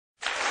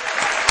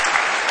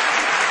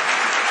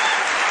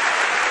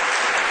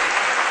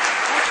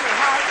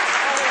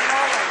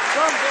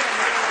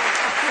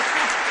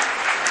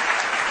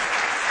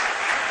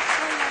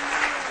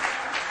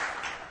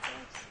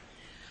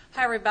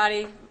Hi,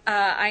 everybody.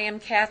 I am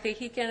Kathy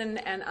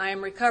Heekin, and I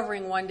am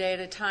recovering one day at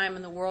a time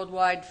in the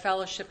Worldwide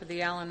Fellowship of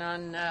the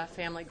Al-Anon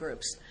family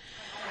groups.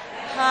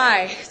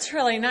 Hi, it's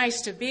really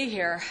nice to be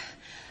here.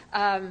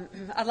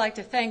 I'd like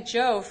to thank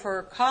Joe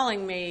for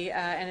calling me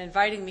and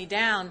inviting me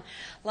down.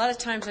 A lot of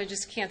times I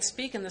just can't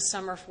speak in the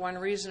summer for one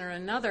reason or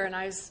another, and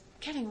I was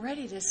getting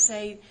ready to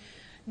say,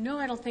 no,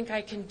 I don't think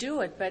I can do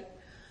it, but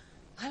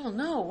I don't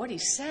know what he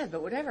said,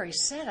 but whatever he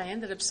said, I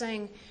ended up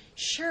saying,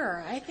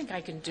 sure, I think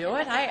I can do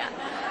it. I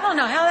don't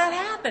know how that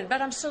happened,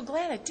 but I'm so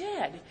glad it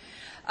did.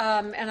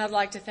 And I'd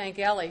like to thank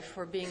Ellie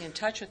for being in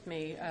touch with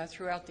me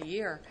throughout the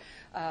year,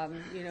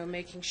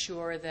 making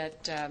sure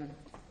that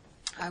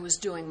I was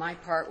doing my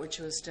part, which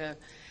was to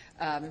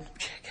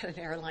get an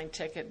airline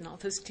ticket and all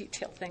those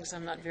detailed things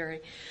I'm not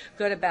very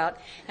good about.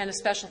 And a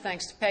special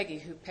thanks to Peggy,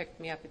 who picked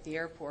me up at the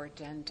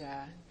airport and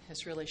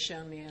has really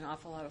shown me an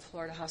awful lot of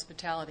Florida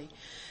hospitality.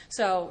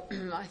 So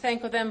I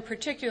thank them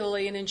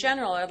particularly, and in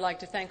general, I'd like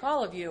to thank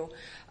all of you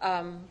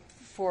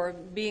for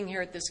being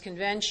here at this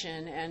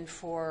convention and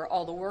for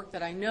all the work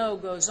that I know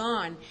goes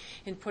on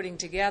in putting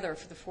together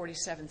for the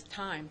 47th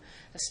time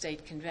a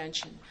state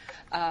convention.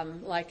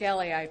 Like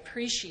Ellie, I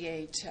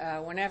appreciate,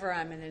 whenever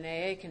I'm in an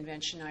AA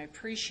convention, I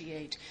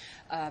appreciate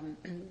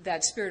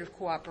that spirit of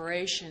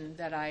cooperation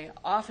that I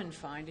often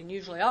find, and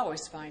usually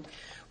always find,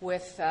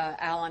 with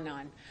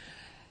Al-Anon.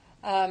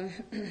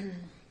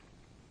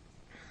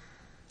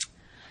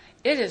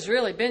 It has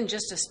really been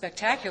just a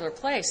spectacular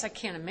place. I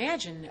can't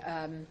imagine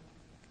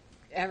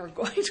ever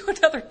going to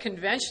another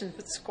convention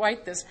that's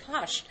quite this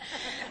posh,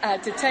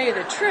 to tell you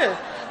the truth.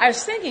 I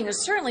was thinking it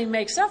certainly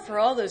makes up for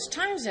all those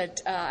times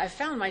that I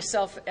found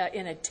myself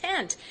in a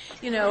tent,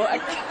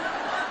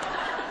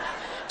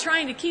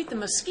 trying to keep the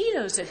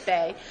mosquitoes at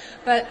bay.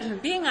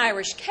 But being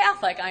Irish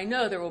Catholic, I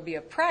know there will be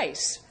a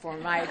price for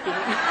my being...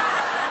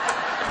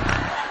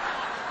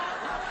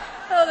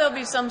 Oh, there'll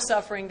be some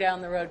suffering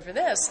down the road for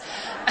this.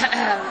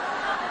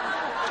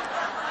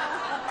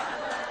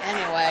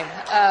 Anyway,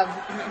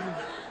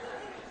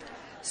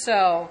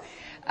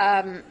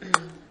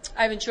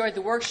 I've enjoyed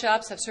the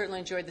workshops. I've certainly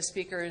enjoyed the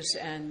speakers,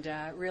 and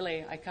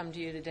really, I come to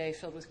you today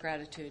filled with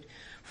gratitude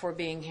for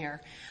being here.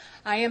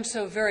 I am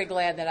so very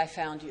glad that I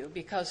found you,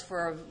 because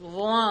for a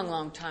long,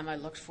 long time I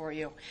looked for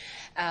you,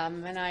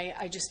 and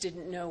I just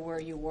didn't know where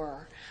you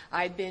were.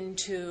 I'd been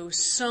to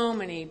so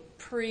many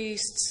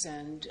priests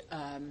and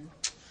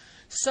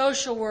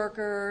social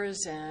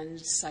workers and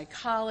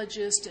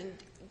psychologists, and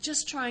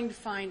just trying to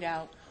find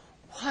out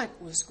what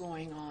was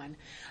going on.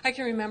 I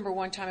can remember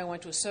one time I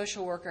went to a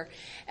social worker,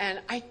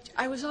 and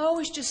I was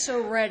always just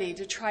so ready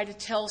to try to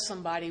tell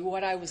somebody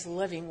what I was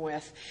living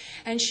with.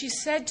 And she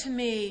said to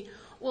me,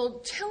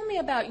 well, tell me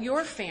about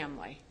your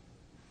family.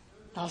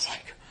 I was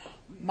like,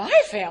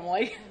 my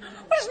family?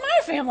 What does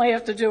my family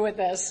have to do with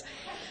this?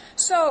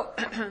 So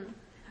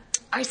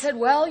I said,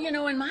 well,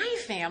 in my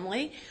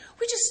family,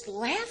 we just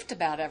laughed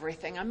about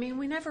everything. I mean,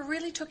 we never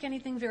really took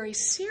anything very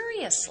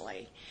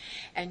seriously.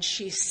 And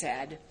she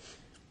said,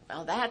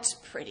 well, that's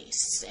pretty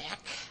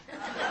sick.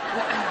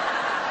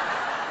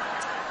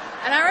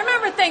 And I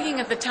remember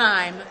thinking at the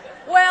time,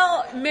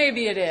 well,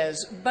 maybe it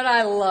is, but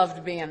I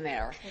loved being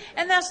there.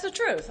 And that's the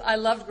truth. I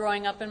loved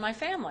growing up in my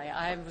family.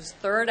 I was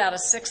third out of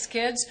 6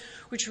 kids,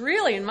 which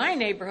really, in my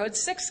neighborhood,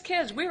 6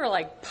 kids, we were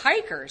like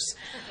pikers.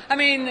 I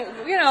mean,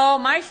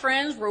 my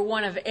friends were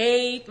one of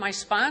 8. My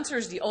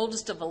sponsor's the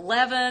oldest of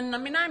 11. I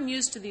mean, I'm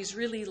used to these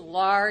really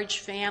large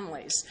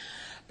families.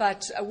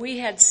 But we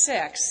had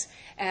 6,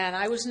 and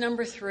I was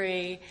number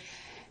 3,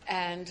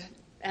 and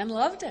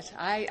loved it.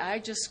 I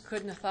just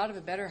couldn't have thought of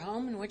a better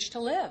home in which to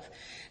live.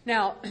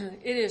 Now,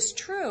 it is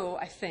true,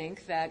 I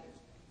think, that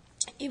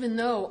even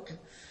though,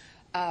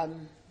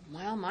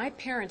 my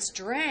parents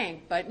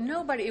drank, but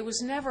it was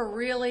never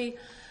really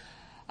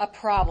a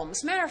problem.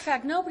 As a matter of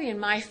fact, nobody in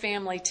my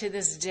family to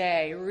this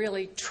day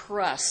really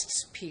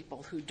trusts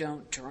people who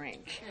don't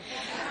drink.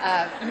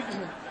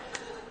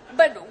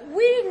 But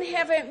we didn't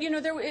have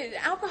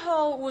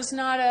alcohol was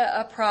not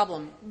a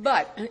problem.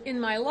 But in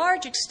my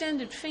large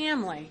extended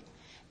family,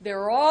 there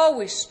are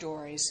always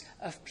stories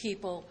of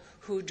people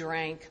who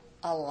drank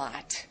a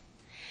lot.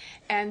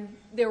 And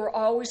they were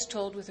always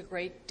told with a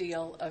great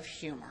deal of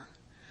humor.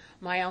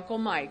 My Uncle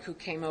Mike, who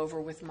came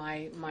over with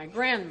my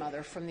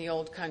grandmother from the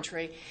old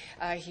country,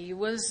 he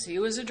was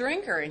a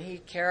drinker, and he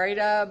carried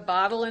a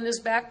bottle in his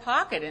back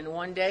pocket. And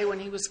one day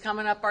when he was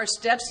coming up our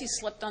steps, he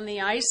slipped on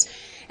the ice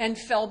and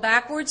fell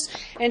backwards,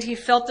 and he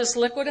felt this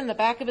liquid in the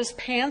back of his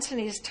pants, and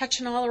he's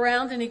touching all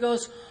around, and he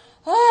goes,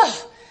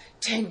 oh,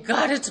 thank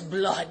God it's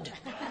blood.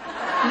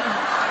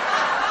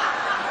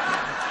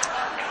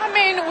 I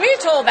mean, we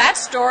told that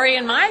story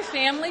in my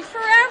family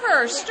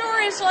forever.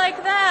 Stories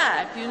like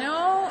that,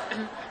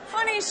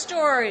 Funny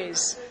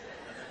stories.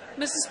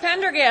 Mrs.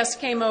 Pendergast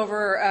came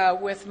over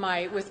with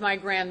my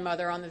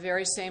grandmother on the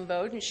very same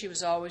boat, and she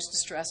was always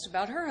distressed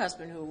about her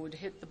husband, who would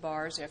hit the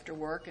bars after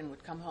work and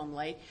would come home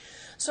late.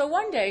 So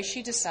one day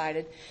she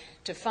decided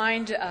to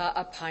find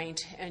a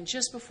pint, and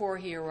just before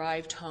he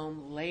arrived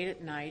home late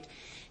at night,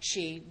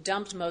 she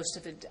dumped most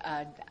of it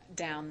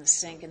down the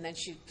sink, and then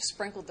she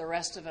sprinkled the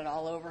rest of it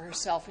all over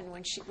herself. And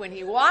when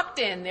he walked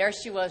in, there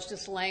she was,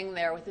 just laying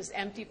there with this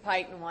empty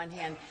pint in one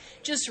hand,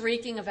 just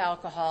reeking of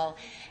alcohol.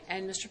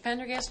 And Mr.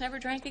 Pendergast never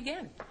drank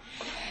again.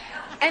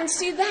 And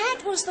see,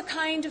 that was the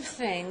kind of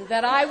thing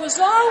that I was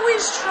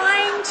always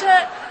trying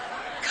to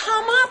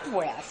come up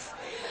with.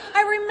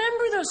 I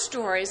remember those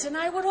stories, and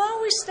I would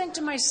always think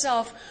to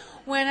myself,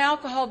 when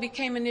alcohol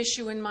became an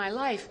issue in my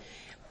life,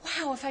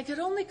 wow, if I could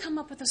only come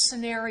up with a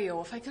scenario,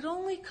 if I could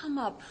only come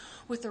up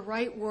with the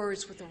right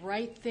words, with the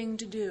right thing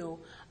to do,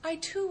 I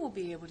too will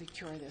be able to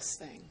cure this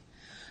thing.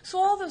 So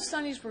all those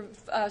stories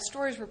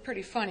were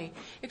pretty funny,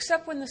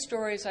 except when the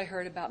stories I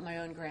heard about my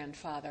own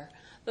grandfather.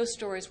 Those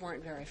stories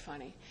weren't very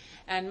funny.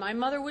 And my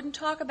mother wouldn't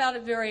talk about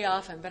it very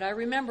often, but I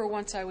remember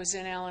once I was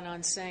in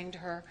Al-Anon saying to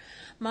her,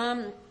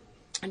 "Mom,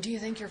 do you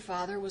think your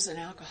father was an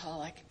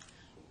alcoholic?"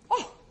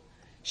 "Oh."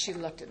 She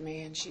looked at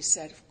me and she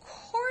said, "Of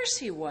course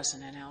he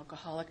wasn't an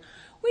alcoholic.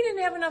 We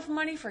didn't have enough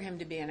money for him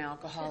to be an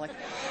alcoholic.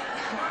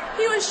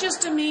 He was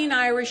just a mean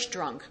Irish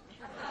drunk."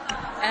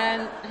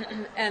 And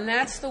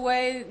that's the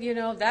way,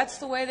 that's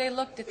the way they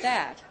looked at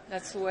that.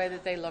 That's the way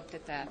that they looked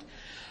at that.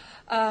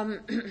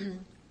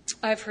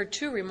 I've heard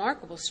two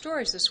remarkable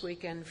stories this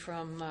weekend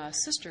from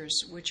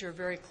sisters, which are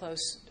very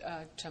close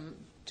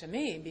to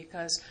me,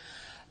 because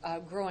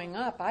growing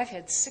up, I've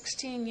had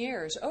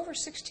over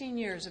 16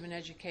 years of an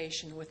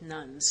education with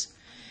nuns.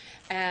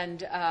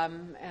 And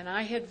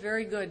I had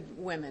very good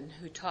women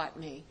who taught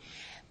me.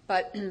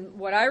 But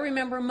what I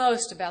remember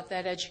most about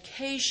that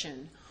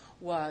education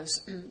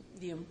was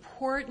the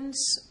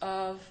importance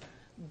of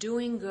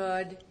doing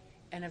good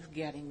and of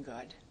getting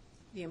good.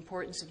 The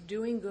importance of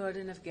doing good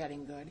and of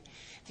getting good.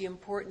 The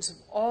importance of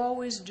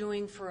always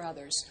doing for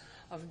others,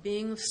 of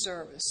being of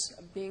service,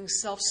 of being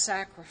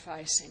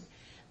self-sacrificing.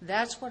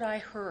 That's what I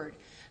heard.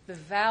 The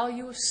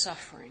value of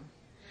suffering.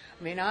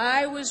 I mean,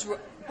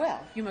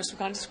 you must have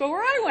gone to school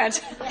where I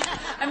went.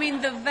 I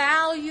mean, the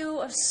value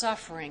of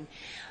suffering.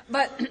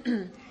 But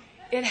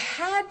it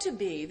had to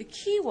be, the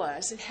key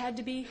was, it had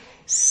to be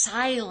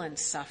silent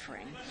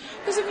suffering.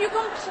 Because if you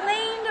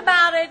complained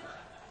about it,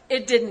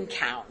 it didn't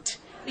count.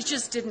 It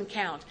just didn't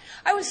count.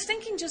 I was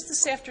thinking just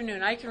this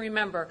afternoon, I can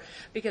remember,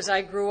 because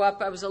I grew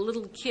up, I was a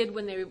little kid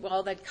when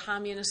all that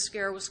communist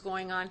scare was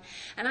going on,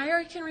 and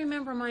I can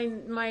remember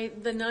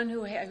the nun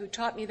who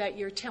taught me that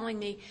year telling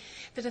me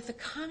that if the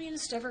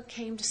communists ever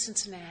came to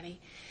Cincinnati,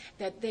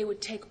 that they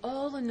would take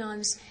all the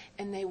nuns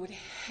and they would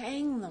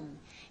hang them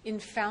in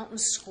Fountain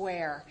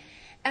Square.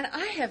 And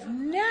I have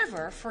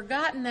never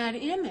forgotten that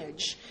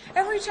image.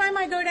 Every time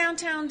I go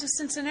downtown to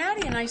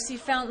Cincinnati and I see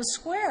Fountain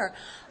Square,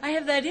 I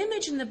have that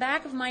image in the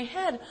back of my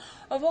head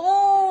of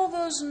all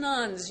those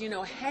nuns,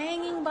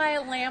 hanging by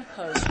a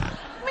lamppost.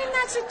 I mean,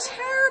 that's a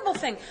terrible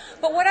thing.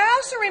 But what I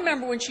also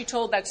remember when she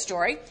told that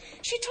story,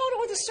 she told it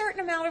with a certain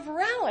amount of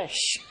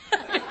relish.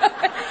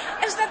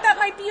 Is that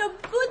might be a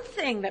good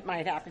thing that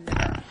might happen to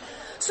her.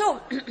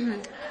 So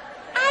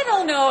I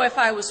don't know if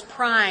I was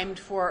primed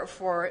for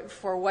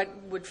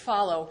what would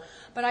follow,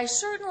 but I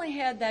certainly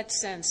had that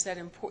sense, that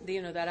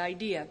that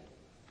idea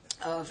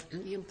of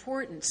the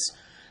importance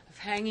of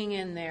hanging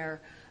in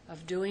there,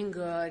 of doing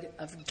good,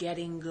 of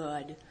getting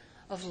good,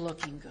 of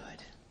looking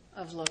good.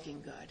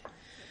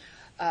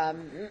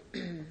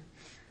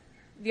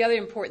 The other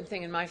important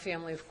thing in my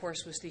family, of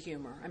course, was the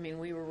humor. I mean,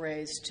 we were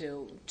raised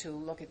to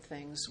look at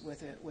things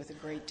with a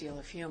great deal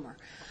of humor.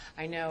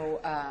 I know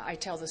I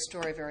tell this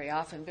story very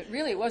often, but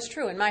really it was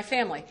true. In my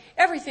family,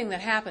 everything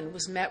that happened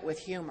was met with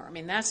humor. I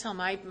mean, that's how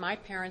my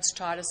parents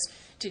taught us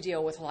to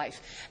deal with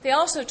life. They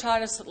also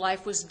taught us that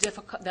life was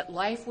difficult, that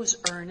life was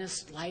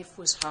earnest, life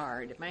was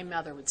hard. My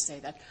mother would say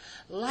that.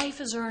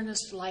 Life is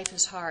earnest, life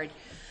is hard.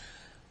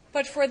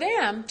 But for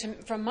them,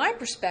 from my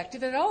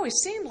perspective, it always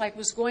seemed like it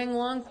was going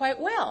along quite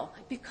well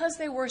because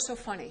they were so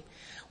funny.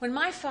 When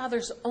my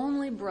father's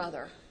only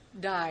brother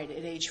died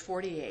at age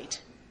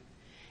 48,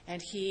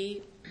 and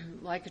he,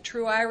 like a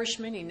true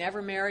Irishman, he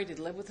never married, he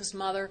lived with his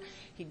mother.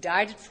 He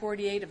died at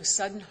 48 of a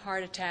sudden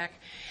heart attack.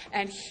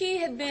 And he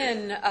had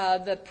been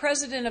the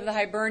president of the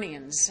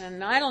Hibernians.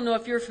 And I don't know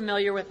if you're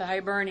familiar with the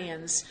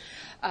Hibernians.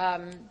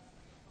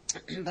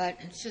 But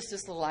it's just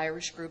this little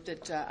Irish group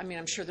that,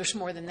 I'm sure there's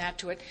more than that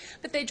to it.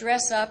 But they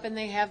dress up and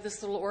they have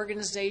this little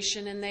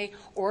organization and they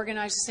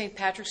organize the St.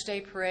 Patrick's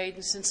Day Parade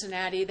in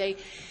Cincinnati. They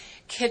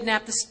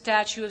kidnap the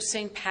statue of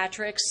St.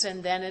 Patrick's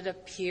and then it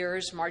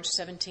appears March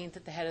 17th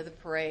at the head of the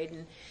parade.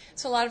 And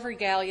it's a lot of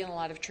regalia and a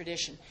lot of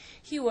tradition.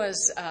 He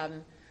was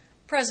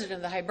president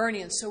of the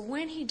Hibernians. So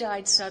when he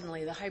died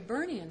suddenly, the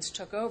Hibernians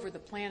took over the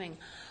planning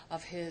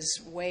of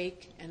his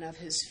wake and of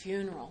his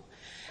funeral.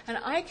 And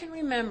I can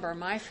remember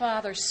my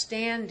father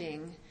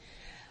standing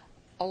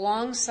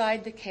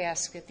alongside the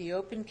casket, the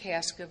open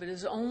casket of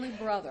his only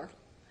brother.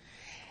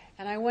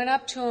 And I went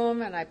up to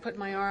him and I put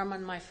my arm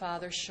on my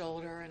father's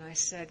shoulder and I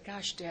said,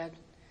 "Gosh, Dad,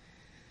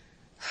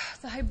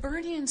 the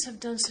Hibernians have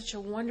done such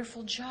a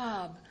wonderful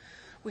job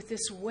with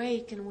this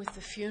wake and with the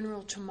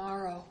funeral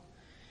tomorrow."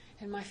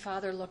 And my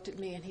father looked at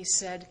me and he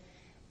said,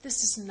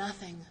 "This is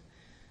nothing.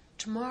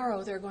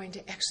 Tomorrow they're going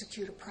to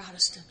execute a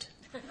Protestant."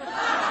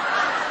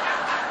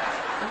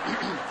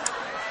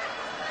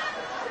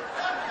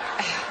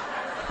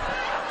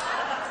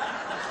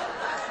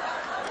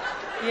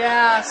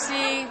 Yeah,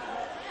 see,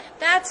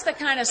 that's the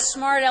kind of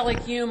smart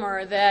aleck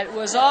humor that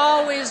was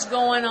always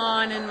going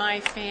on in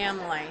my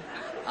family.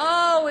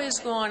 Always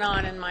going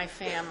on in my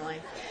family.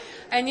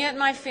 And yet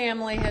my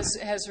family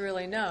has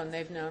really known.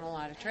 They've known a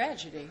lot of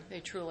tragedy.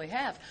 They truly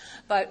have.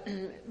 But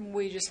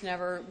we just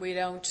never, we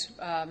don't.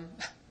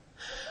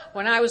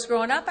 When I was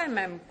growing up,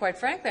 quite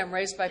frankly, I'm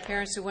raised by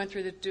parents who went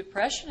through the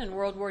Depression and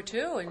World War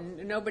II,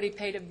 and nobody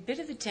paid a bit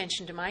of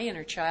attention to my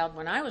inner child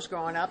when I was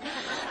growing up.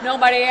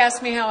 Nobody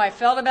asked me how I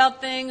felt about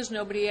things.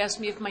 Nobody asked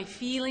me if my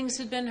feelings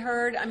had been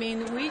hurt. I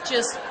mean, we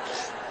just...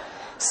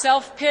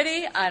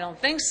 Self-pity? I don't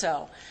think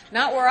so.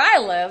 Not where I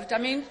lived. I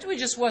mean, we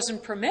just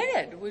wasn't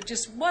permitted. We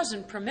just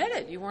wasn't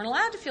permitted. You weren't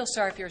allowed to feel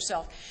sorry for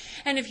yourself.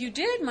 And if you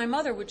did, my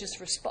mother would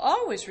just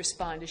always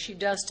respond, as she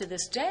does to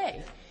this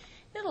day,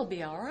 "It'll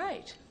be all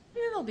right.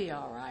 It'll be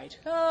all right.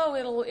 Oh,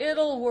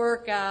 it'll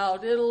work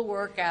out. It'll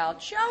work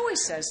out." She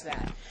always says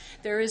that.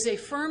 There is a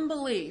firm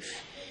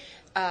belief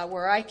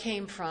where I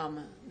came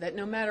from that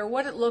no matter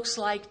what it looks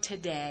like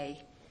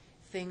today,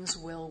 things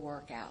will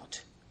work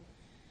out.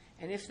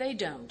 And if they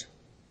don't,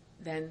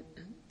 then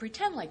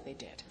pretend like they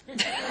did.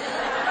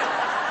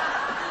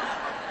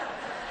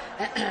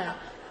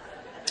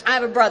 I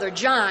have a brother,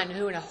 John,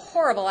 who in a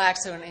horrible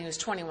accident when he was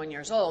 21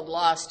 years old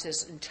lost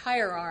his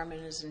entire arm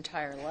and his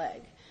entire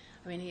leg.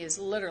 I mean, he is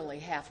literally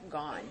half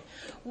gone.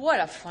 What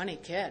a funny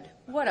kid.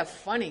 What a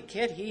funny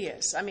kid he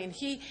is. I mean,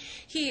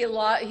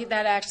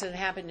 that accident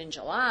happened in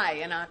July.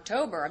 In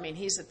October, I mean,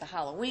 he's at the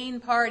Halloween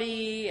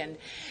party, and,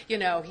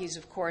 he's,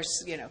 of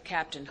course,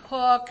 Captain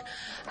Hook.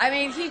 I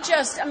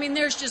mean,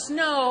 there's just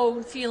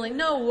no feeling,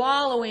 no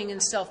wallowing in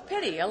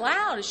self-pity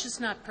allowed. It's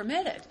just not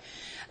permitted.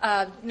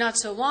 Not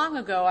so long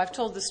ago, I've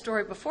told this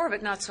story before,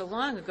 but not so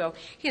long ago,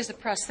 he has a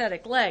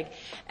prosthetic leg,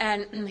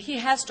 and he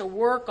has to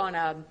work on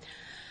a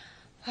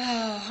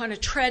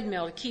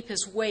treadmill to keep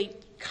his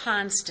weight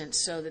constant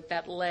so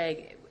that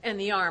leg and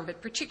the arm,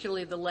 but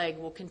particularly the leg,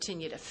 will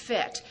continue to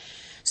fit.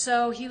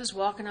 So he was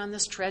walking on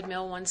this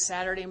treadmill one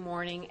Saturday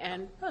morning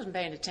and wasn't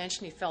paying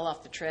attention. He fell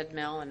off the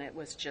treadmill and it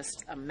was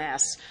just a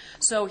mess.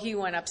 So he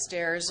went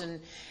upstairs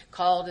and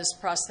called his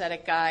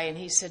prosthetic guy and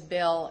he said,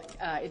 "Bill,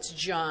 it's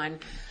John.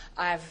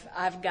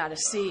 I've got to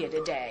see you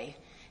today."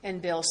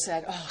 And Bill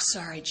said, "Oh,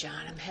 sorry,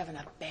 John, I'm having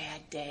a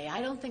bad day.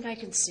 I don't think I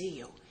can see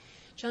you."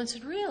 John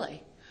said,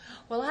 "Really?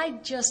 Well, I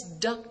just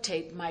duct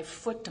taped my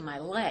foot to my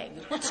leg.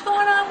 What's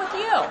going on with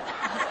you?"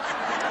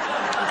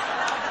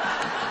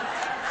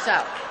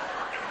 So,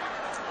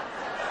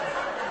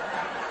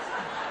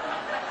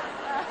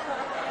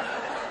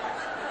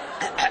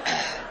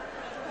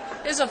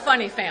 it's a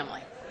funny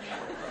family.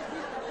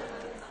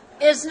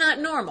 It's not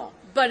normal,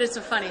 but it's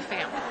a funny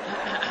family.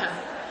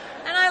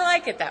 And I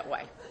like it that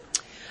way.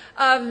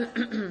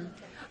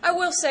 I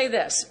will say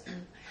this,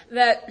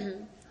 that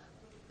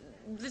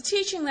the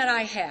teaching that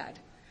I had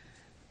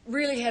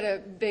really had a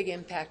big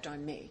impact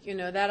on me.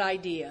 That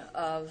idea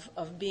of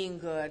being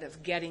good,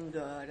 of getting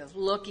good, of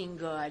looking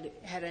good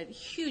had a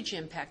huge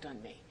impact on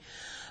me.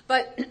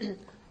 But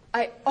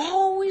I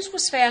always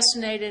was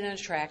fascinated and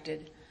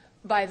attracted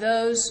by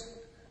those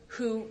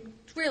who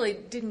really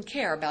didn't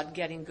care about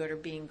getting good or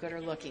being good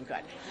or looking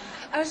good.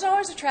 I was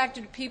always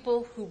attracted to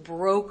people who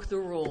broke the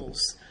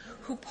rules,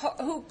 who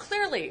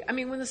clearly,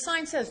 when the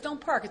sign says,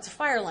 "Don't park, it's a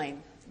fire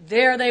lane,"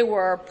 there they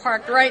were,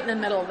 parked right in the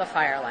middle of the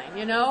fire lane,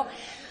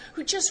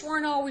 who just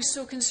weren't always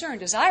so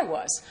concerned as I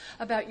was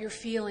about your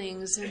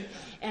feelings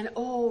and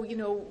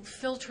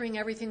filtering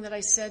everything that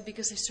I said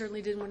because I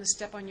certainly didn't want to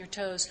step on your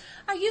toes.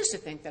 I used to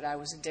think that I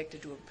was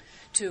addicted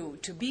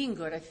to being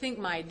good. I think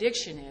my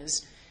addiction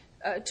is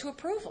to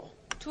approval.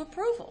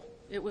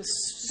 It was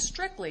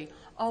strictly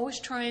always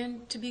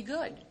trying to be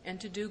good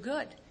and to do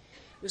good.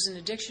 It was an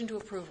addiction to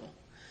approval.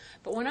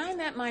 But when I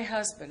met my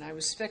husband, I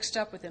was fixed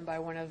up with him by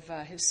one of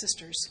his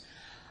sisters.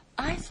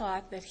 I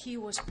thought that he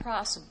was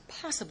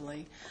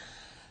possibly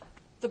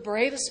the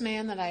bravest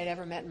man that I had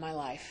ever met in my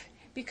life,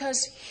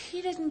 because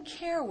he didn't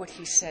care what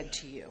he said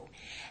to you,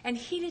 and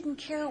he didn't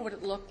care what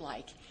it looked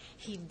like.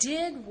 He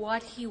did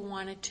what he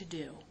wanted to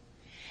do.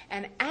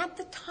 And at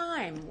the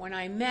time when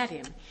I met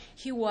him,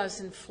 he was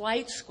in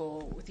flight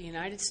school with the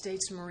United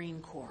States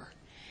Marine Corps.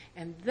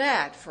 And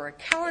that, for a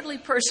cowardly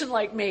person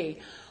like me,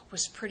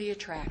 was pretty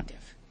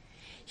attractive.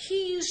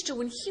 He used to,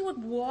 when he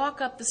would walk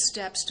up the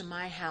steps to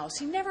my house,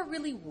 he never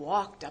really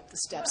walked up the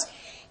steps.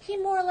 He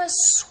more or less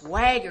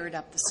swaggered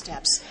up the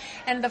steps.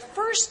 And the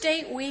first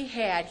date we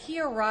had, he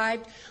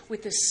arrived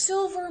with a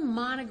silver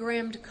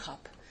monogrammed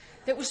cup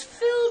that was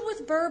filled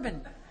with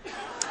bourbon.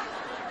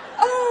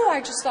 Oh,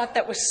 I just thought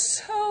that was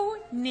so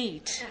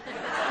neat.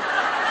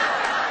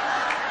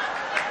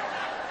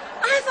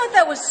 I thought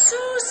that was so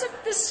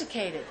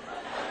sophisticated.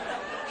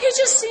 He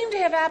just seemed to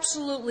have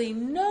absolutely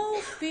no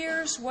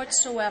fears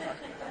whatsoever.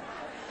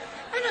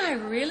 And I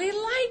really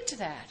liked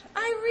that.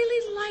 I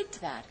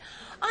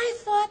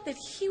thought that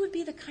he would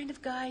be the kind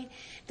of guy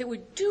that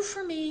would do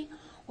for me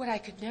what I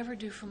could never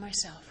do for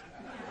myself.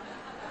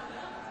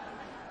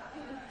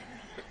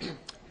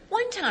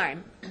 One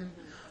time,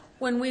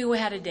 when we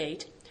had a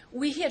date,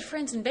 we had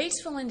friends in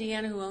Batesville,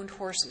 Indiana, who owned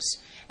horses.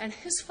 And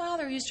his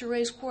father used to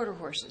raise quarter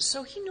horses,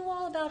 so he knew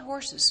all about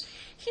horses.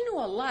 He knew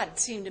a lot, it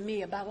seemed to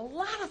me, about a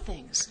lot of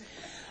things.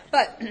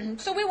 But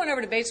so we went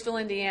over to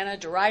Batesville, Indiana,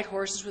 to ride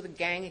horses with a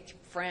gang of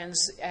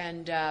friends.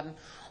 And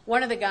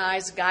one of the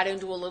guys got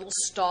into a little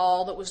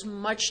stall that was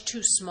much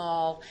too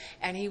small,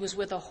 and he was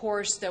with a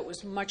horse that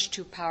was much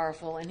too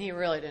powerful, and he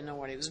really didn't know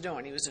what he was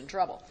doing. He was in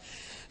trouble.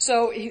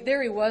 So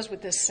there he was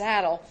with this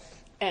saddle,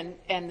 and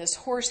this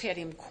horse had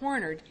him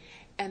cornered,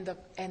 and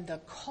the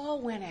call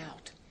went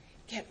out,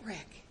 "Get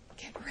Rick,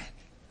 get Rick,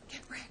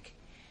 get Rick."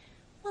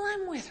 Well,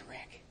 I'm with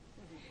Rick.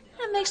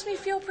 That makes me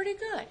feel pretty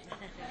good,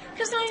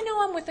 because I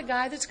know I'm with the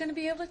guy that's going to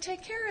be able to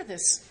take care of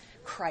this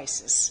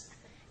crisis.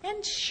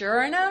 And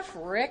sure enough,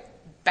 Rick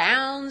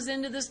bounds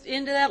into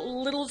that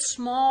little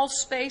small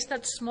space,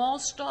 that small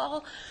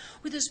stall,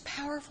 with his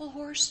powerful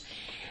horse,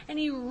 and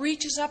he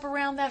reaches up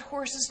around that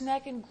horse's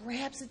neck and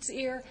grabs its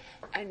ear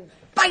and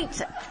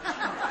bites it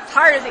as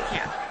hard as he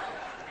can,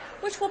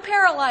 which will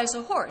paralyze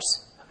a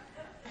horse,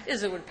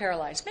 as it would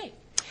paralyze me.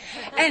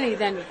 And he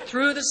then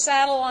threw the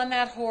saddle on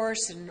that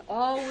horse, and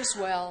all was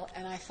well.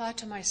 And I thought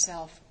to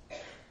myself,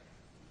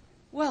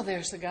 well,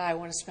 there's the guy I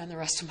want to spend the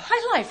rest of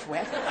my life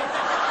with.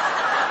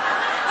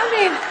 I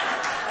mean,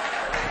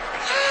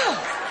 wow.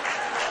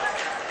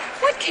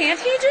 What can't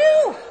he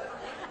do?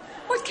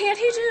 What can't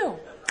he do?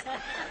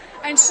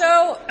 And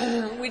so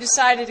we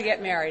decided to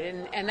get married,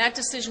 and that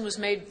decision was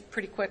made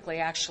pretty quickly,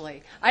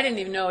 actually. I didn't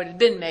even know it had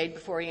been made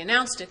before he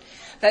announced it.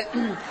 But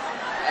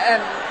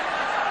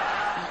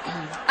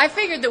I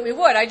figured that we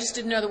would. I just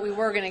didn't know that we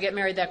were going to get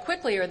married that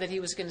quickly, or that he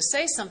was going to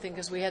say something,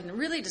 because we hadn't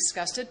really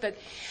discussed it. But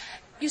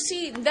you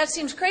see, that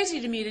seems crazy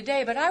to me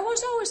today, but I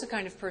was always the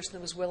kind of person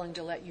that was willing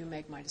to let you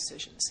make my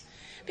decisions.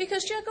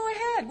 Because, yeah, go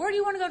ahead. Where do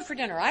you want to go for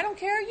dinner? I don't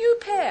care. You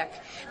pick.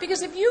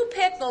 Because if you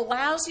pick the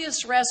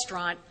lousiest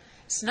restaurant,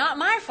 it's not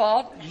my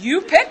fault.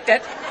 You picked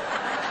it.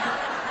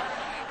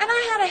 And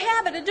I had a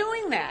habit of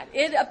doing that.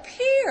 It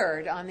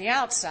appeared on the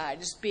outside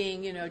as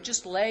being,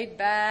 just laid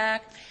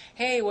back,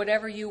 hey,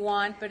 whatever you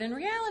want. But in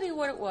reality,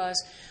 what it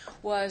was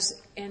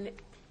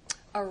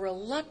a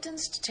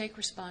reluctance to take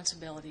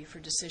responsibility for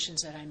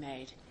decisions that I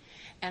made.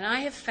 And I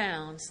have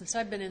found, since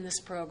I've been in this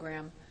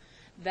program,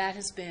 that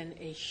has been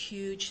a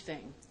huge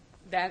thing.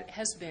 That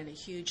has been a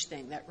huge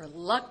thing, that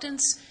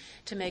reluctance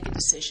to make a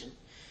decision.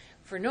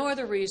 For no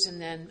other reason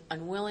than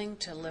unwilling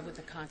to live with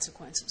the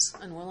consequences.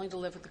 Unwilling to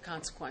live with the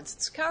consequences.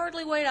 It's a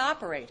cowardly way to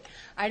operate.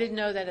 I didn't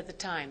know that at the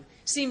time.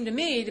 Seemed to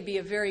me to be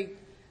a very,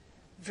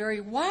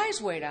 very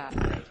wise way to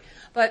operate.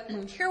 But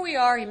here we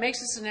are. He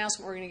makes this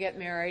announcement, we're going to get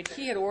married.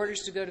 He had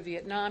orders to go to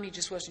Vietnam. He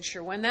just wasn't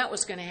sure when that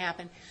was going to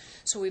happen.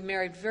 So we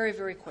married very,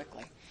 very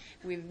quickly.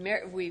 We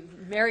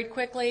married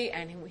quickly,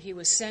 and he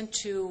was sent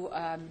to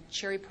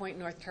Cherry Point,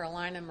 North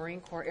Carolina,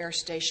 Marine Corps Air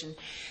Station.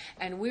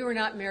 And we were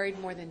not married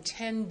more than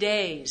 10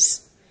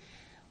 days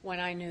when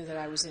I knew that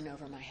I was in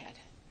over my head.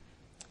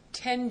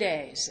 10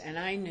 days, and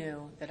I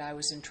knew that I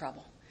was in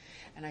trouble.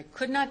 And I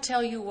could not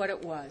tell you what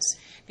it was,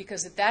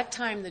 because at that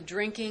time the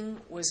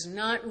drinking was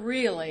not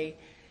really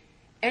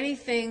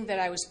anything that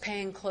I was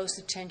paying close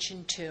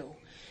attention to,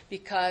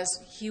 because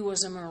he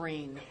was a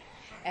Marine.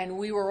 And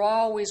we were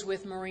always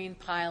with Marine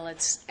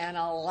pilots, and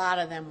a lot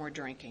of them were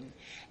drinking.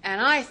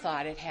 And I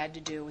thought it had to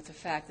do with the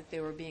fact that they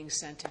were being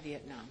sent to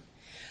Vietnam.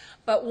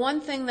 But one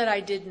thing that I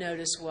did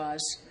notice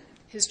was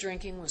his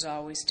drinking was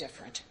always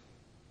different.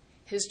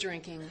 His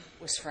drinking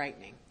was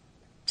frightening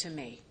to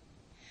me.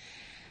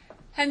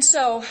 And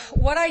so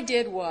what I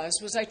did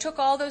was I took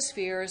all those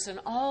fears and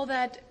all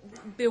that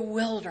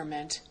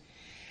bewilderment,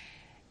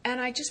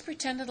 and I just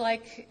pretended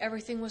like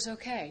everything was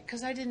okay,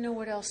 because I didn't know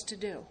what else to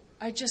do.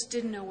 I just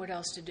didn't know what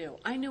else to do.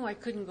 I knew I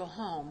couldn't go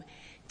home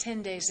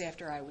 10 days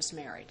after I was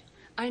married.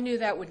 I knew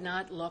that would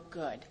not look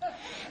good.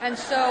 And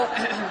so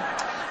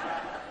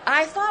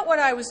I thought what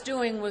I was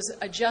doing was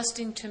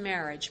adjusting to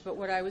marriage, but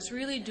what I was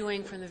really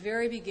doing from the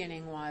very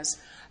beginning was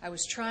I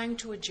was trying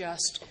to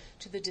adjust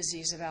to the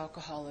disease of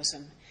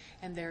alcoholism,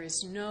 and there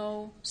is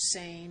no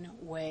sane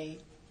way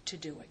to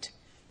do it.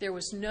 There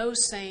was no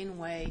sane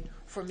way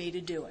for me to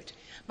do it.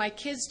 My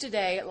kids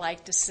today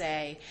like to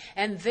say,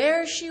 and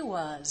there she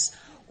was,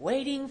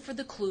 waiting for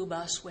the clue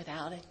bus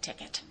without a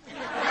ticket.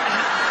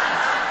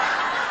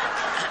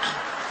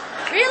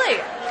 Really,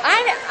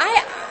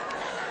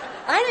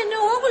 I didn't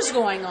know what was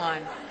going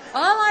on.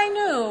 All I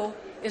knew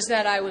is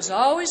that I was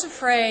always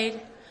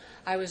afraid,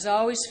 I was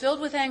always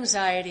filled with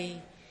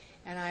anxiety,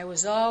 and I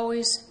was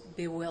always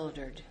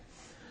bewildered.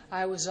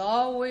 I was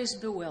always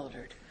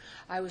bewildered.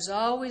 I was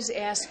always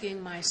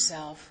asking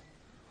myself,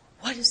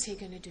 what is he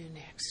going to do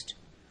next?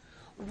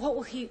 What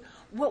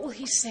will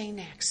he say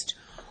next?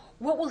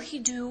 What will he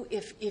do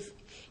if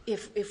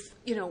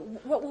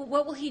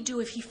what will he do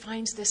if he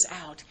finds this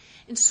out?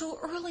 And so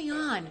early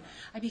on,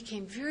 I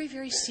became very,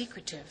 very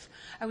secretive.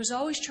 I was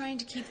always trying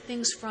to keep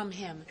things from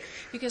him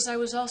because I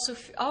was also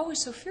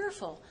always so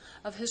fearful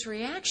of his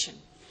reaction.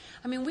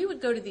 I mean, we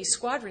would go to these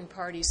squadron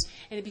parties,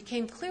 and it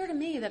became clear to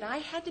me that I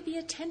had to be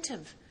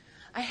attentive.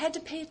 I had to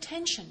pay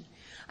attention.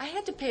 I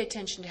had to pay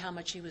attention to how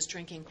much he was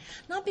drinking,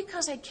 not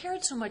because I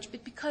cared so much,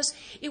 but because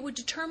it would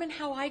determine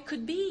how I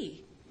could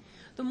be.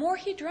 The more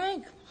he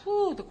drank,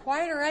 the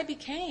quieter I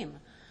became.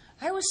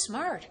 I was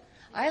smart.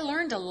 I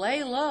learned to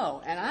lay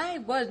low, and I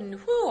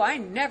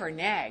never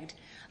nagged.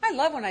 I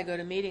love when I go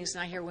to meetings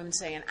and I hear women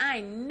saying, I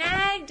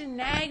nagged and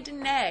nagged and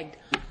nagged.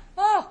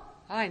 Oh,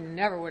 I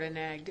never would have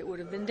nagged. It would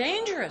have been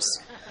dangerous.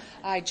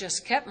 I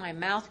just kept my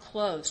mouth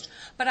closed.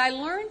 But I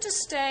learned to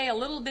stay a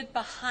little bit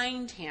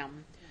behind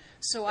him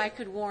so I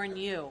could warn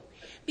you.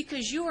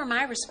 Because you were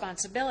my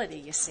responsibility,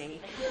 you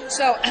see.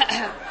 So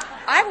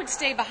I would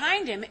stay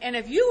behind him, and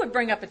if you would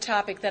bring up a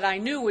topic that I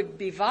knew would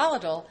be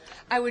volatile,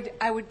 I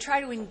would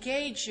try to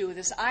engage you with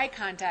this eye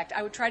contact.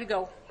 I would try to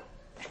go...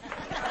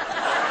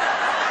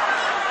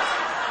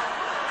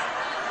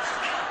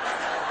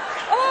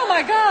 Oh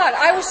my God,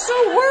 I was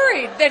so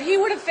worried that he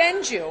would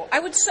offend you. I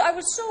was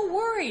so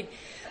worried.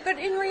 But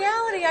in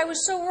reality, I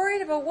was so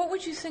worried about what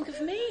would you think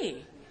of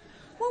me?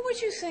 What would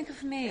you think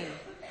of me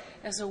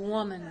as a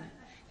woman,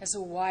 as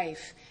a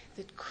wife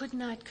that could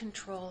not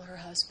control her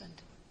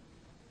husband?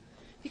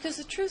 Because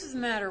the truth of the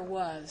matter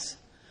was,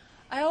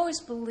 I always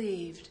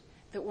believed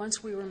that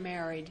once we were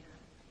married,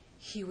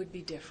 he would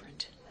be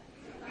different.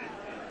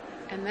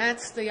 And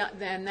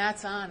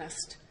that's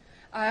honest.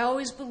 I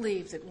always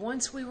believed that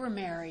once we were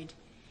married,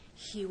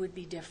 he would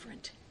be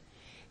different.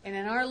 And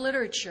in our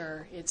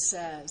literature, it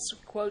says,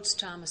 quotes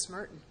Thomas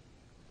Merton,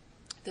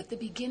 that the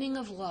beginning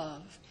of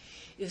love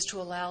is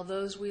to allow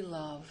those we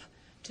love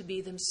to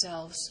be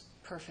themselves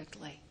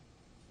perfectly.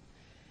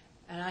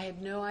 And I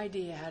had no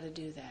idea how to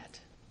do that.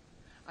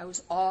 I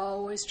was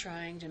always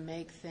trying to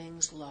make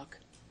things look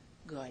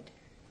good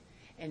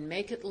and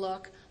make it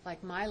look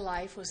like my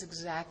life was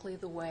exactly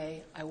the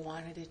way I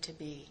wanted it to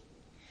be.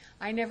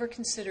 I never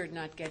considered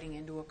not getting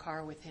into a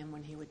car with him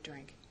when he would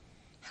drink.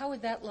 How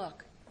would that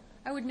look?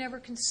 I would never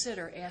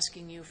consider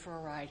asking you for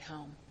a ride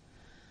home.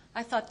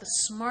 I thought the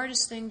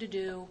smartest thing to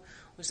do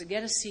was to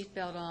get a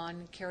seatbelt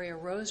on, carry a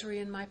rosary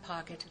in my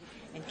pocket,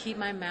 and keep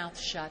my mouth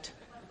shut.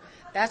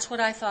 That's what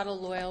I thought a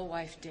loyal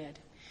wife did.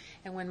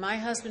 And when my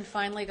husband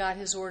finally got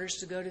his orders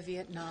to go to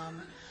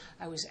Vietnam,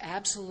 I was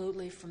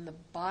absolutely, from the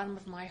bottom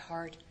of my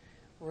heart,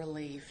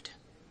 relieved.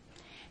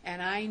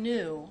 And I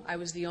knew I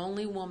was the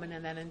only woman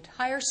in that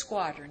entire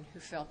squadron who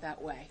felt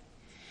that way.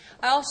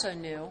 I also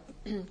knew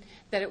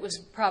that it was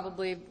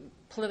probably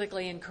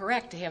politically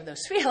incorrect to have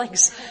those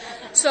feelings.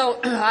 So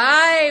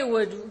I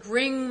would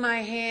wring my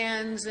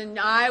hands and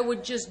I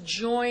would just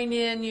join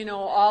in,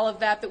 all of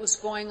that was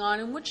going on.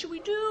 And what should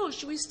we do?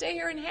 Should we stay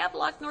here in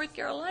Havelock, North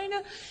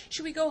Carolina?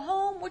 Should we go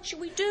home? What should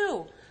we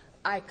do?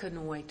 I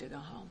couldn't wait to go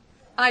home.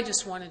 I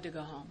just wanted to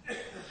go home.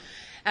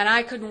 And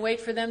I couldn't wait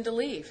for them to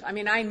leave. I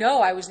mean, I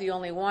know I was the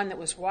only one that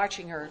was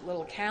watching her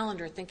little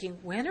calendar thinking,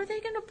 when are they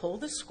going to pull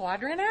the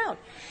squadron out?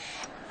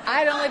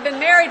 I'd only been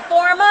married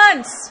 4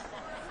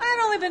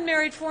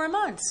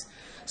 months.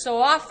 So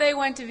off they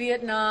went to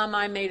Vietnam.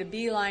 I made a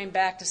beeline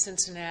back to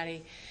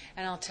Cincinnati.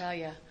 And I'll tell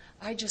you,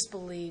 I just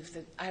believed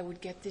that I would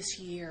get this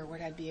year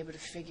where I'd be able to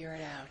figure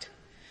it out.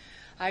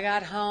 I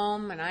got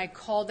home and I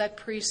called that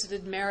priest that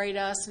had married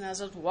us. And as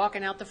I was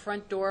walking out the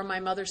front door, my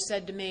mother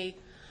said to me,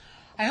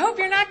 I hope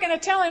you're not going to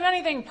tell him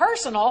anything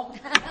personal.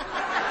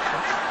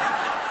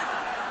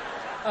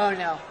 Oh,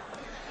 no.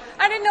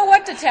 I didn't know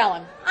what to tell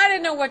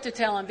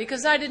him.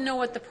 Because I didn't know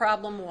what the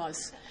problem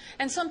was.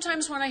 And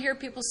sometimes when I hear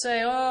people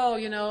say,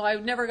 I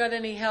never got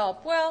any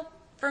help. Well,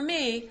 for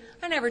me,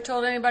 I never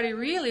told anybody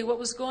really what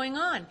was going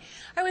on.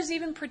 I was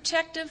even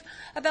protective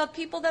about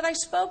people that I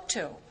spoke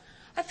to.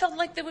 I felt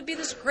like there would be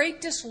this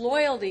great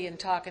disloyalty in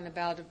talking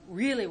about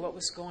really what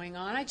was going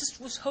on. I just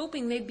was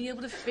hoping they'd be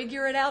able to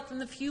figure it out from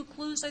the few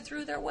clues I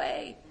threw their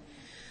way.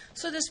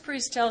 So this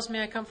priest tells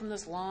me I come from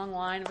this long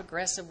line of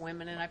aggressive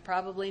women and I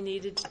probably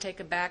needed to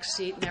take a back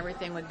seat and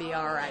everything would be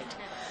all right.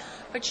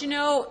 But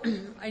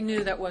I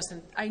knew that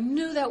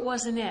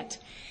wasn't it.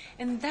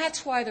 And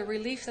that's why the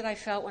relief that I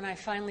felt when I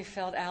finally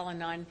felt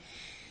Al-Anon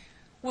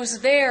was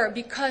there,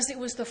 because it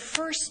was the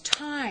first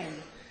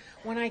time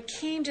when I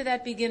came to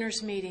that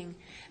beginner's meeting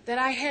that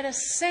I had a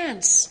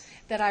sense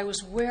that I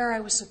was where I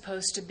was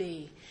supposed to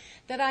be,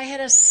 that I had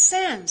a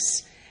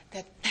sense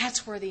that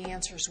that's where the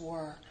answers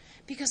were,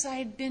 because I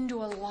had been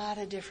to a lot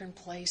of different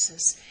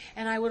places,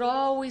 and I would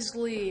always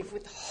leave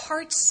with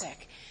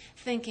heartsick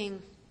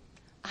thinking,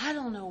 I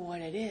don't know what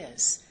it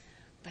is,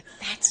 but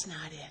that's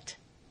not it.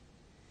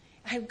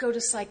 I'd go to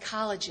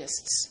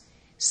psychologists,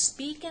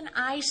 speak in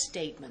I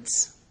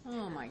statements.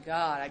 Oh my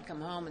God, I'd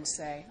come home and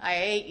say, I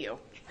hate you.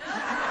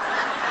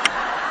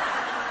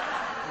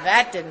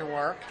 That didn't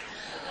work.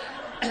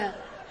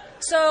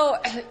 So,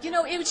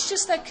 it was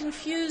just that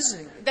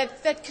confusion,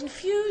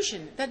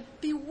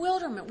 that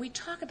bewilderment. We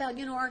talk about,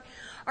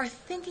 our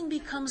thinking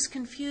becomes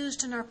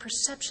confused and our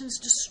perceptions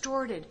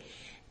distorted.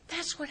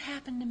 That's what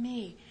happened to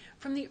me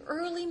from the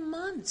early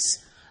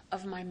months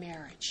of my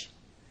marriage.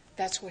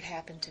 That's what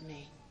happened to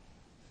me.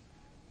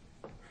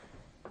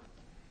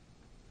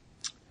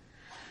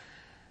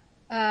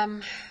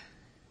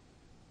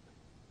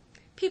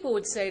 People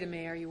would say to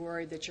me, "Are you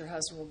worried that your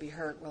husband will be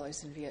hurt while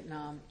he's in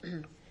Vietnam?"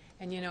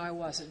 And I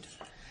wasn't,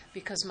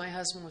 because my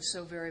husband was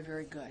so very,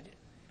 very good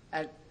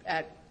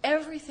at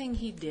everything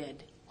he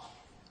did.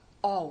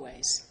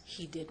 Always,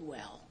 he did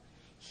well.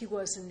 He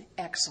was an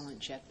excellent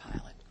jet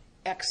pilot.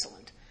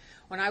 Excellent.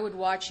 When I would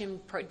watch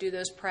him do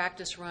those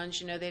practice runs,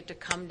 they have to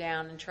come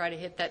down and try to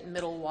hit that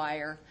middle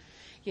wire.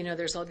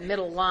 There's a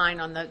middle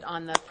line on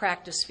the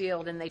practice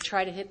field, and they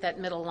try to hit that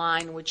middle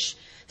line, which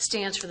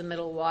stands for the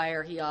middle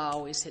wire. He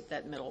always hit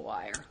that middle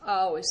wire.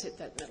 Always hit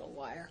that middle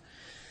wire.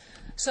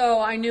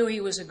 So I knew he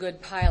was a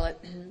good pilot.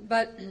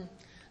 But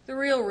the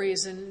real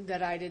reason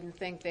that I didn't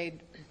think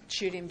they'd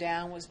shoot him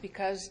down was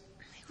because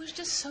he was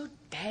just so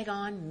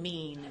daggone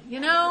mean,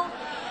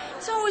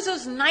 It's always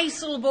those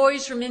nice little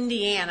boys from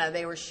Indiana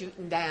they were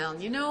shooting down,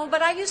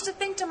 But I used to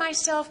think to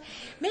myself,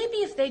 maybe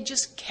if they'd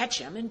just catch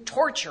him and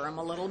torture him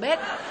a little bit,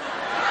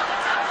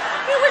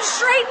 it would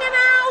straighten him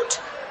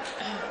out.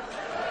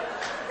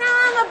 Now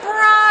I'm a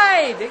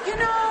bride,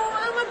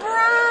 I'm a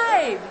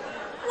bride.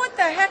 What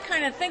the heck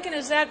kind of thinking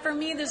is that for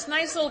me, this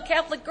nice little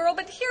Catholic girl?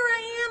 But here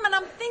I am, and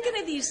I'm thinking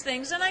of these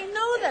things, and I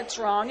know that's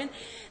wrong. And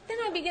then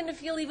I begin to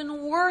feel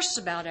even worse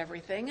about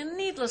everything. And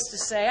needless to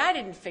say, I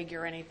didn't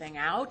figure anything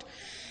out.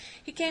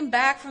 He came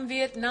back from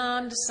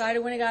Vietnam, decided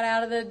when he got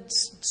out of the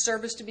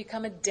service to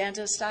become a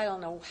dentist. I don't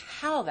know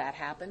how that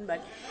happened,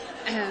 but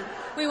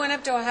we went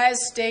up to Ohio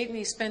State, and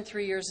he spent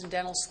 3 years in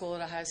dental school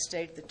at Ohio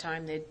State. At the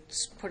time, they'd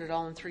put it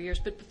all in 3 years.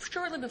 But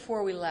shortly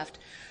before we left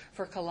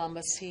for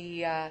Columbus,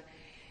 he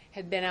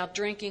had been out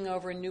drinking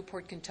over in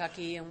Newport,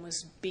 Kentucky, and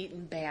was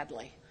beaten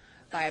badly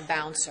by a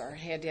bouncer.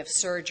 He had to have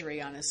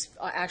surgery on his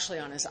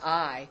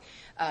eye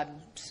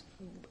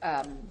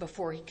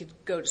before he could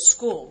go to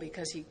school,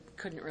 because he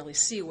couldn't really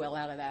see well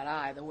out of that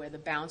eye, the way the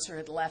bouncer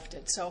had left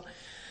it. So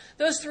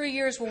those 3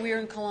 years when we were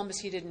in Columbus,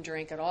 he didn't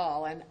drink at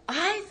all. And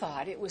I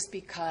thought it was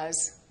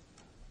because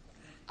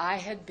I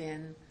had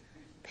been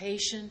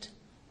patient,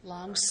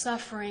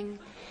 long-suffering,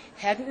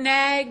 hadn't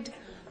nagged,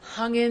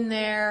 hung in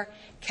there,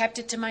 kept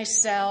it to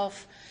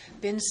myself,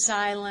 been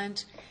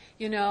silent.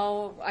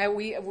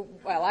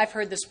 I've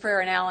heard this prayer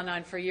in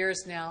Al-Anon for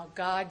years now.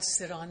 God,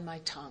 sit on my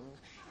tongue.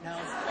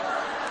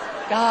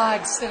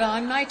 God, sit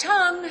on my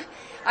tongue.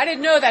 I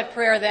didn't know that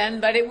prayer then,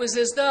 but it was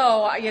as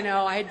though,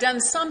 I had done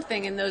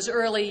something in those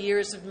early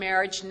years of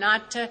marriage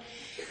not to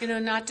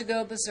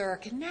go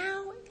berserk. And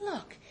now,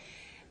 look,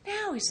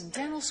 now he's in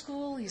dental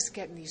school. He's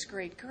getting these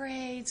great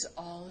grades.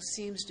 All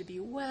seems to be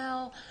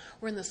well.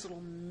 We're in this little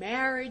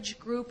marriage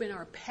group in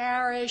our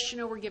parish.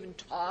 We're giving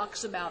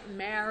talks about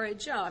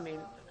marriage. Things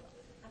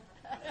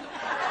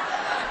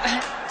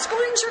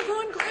are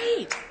going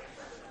great.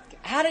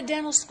 Out of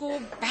dental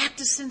school, back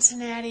to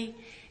Cincinnati,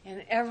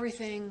 and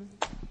everything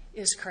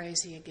is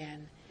crazy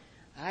again.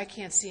 I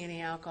can't see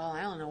any alcohol.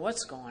 I don't know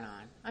what's going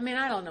on. I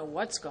don't know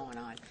what's going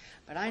on,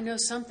 but I know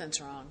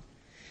something's wrong.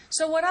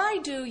 So what I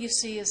do, you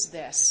see, is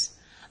this.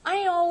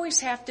 I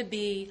always have to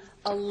be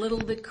a little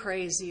bit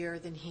crazier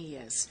than he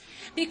is,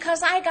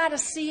 because I got to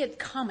see it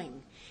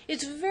coming.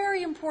 It's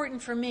very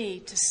important for me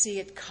to see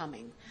it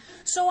coming.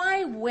 So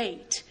I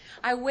wait.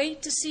 I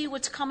wait to see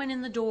what's coming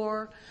in the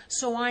door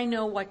so I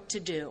know what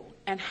to do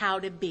and how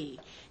to be.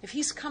 If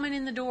he's coming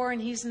in the door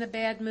and he's in a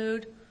bad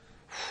mood,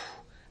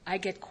 I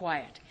get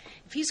quiet.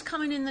 If he's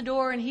coming in the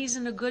door and he's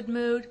in a good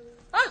mood,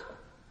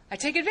 I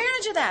take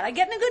advantage of that. I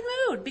get in a good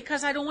mood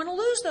because I don't want to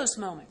lose those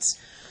moments.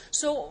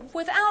 So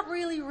without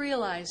really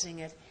realizing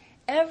it,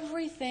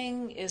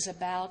 everything is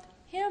about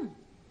him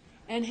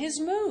and his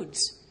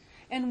moods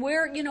and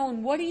where,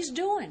 and what he's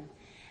doing.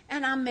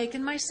 And I'm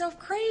making myself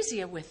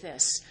crazy with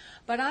this.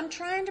 But I'm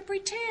trying to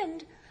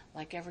pretend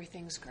like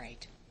everything's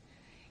great.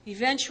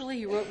 Eventually,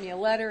 he wrote me a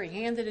letter.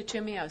 He handed it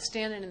to me. I was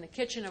standing in the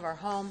kitchen of our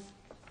home.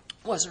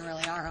 It wasn't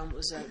really our home. It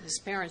was his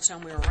parents'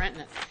 home. We were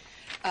renting it.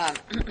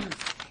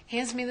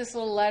 Hands me this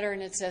little letter,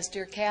 and it says,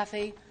 "Dear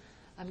Kathy,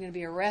 I'm going to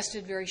be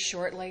arrested very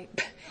shortly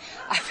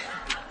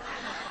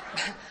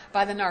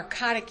by the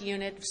narcotic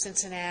unit of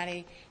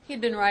Cincinnati." He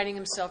had been writing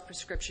himself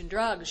prescription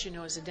drugs.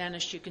 As a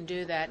dentist, you can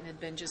do that, and had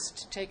been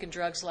just taking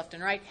drugs left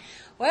and right.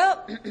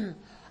 Well,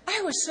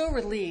 I was so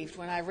relieved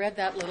when I read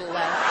that little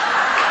letter.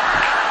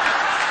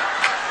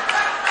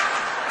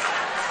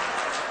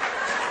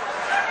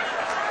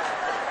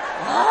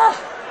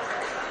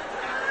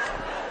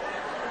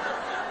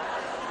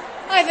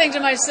 I think to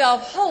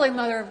myself, Holy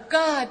Mother of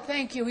God,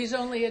 thank you, he's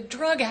only a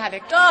drug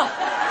addict. I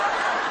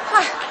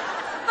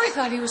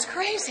thought he was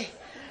crazy.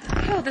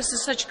 This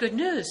is such good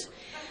news.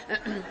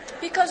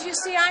 Because, you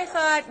see, I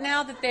thought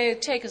now that they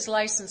take his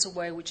license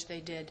away, which they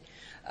did,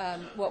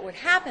 what would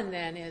happen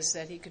then is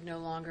that he could no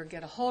longer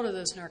get a hold of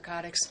those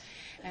narcotics,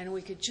 and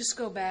we could just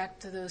go back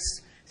to those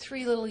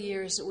 3 little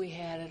years that we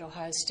had at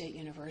Ohio State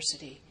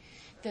University,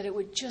 that it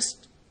would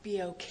just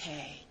be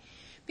okay.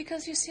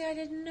 Because, you see, I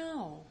didn't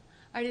know.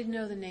 I didn't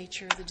know the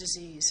nature of the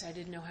disease. I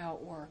didn't know how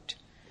it worked.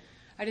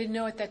 I didn't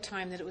know at that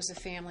time that it was a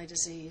family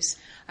disease.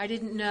 I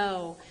didn't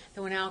know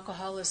that when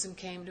alcoholism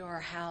came to our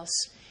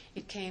house,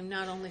 it came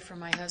not only for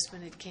my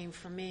husband, it came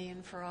for me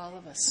and for all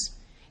of us.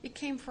 It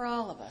came for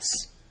all of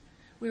us.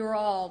 We were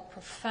all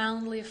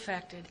profoundly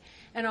affected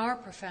and are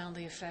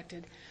profoundly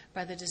affected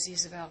by the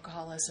disease of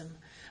alcoholism.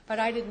 But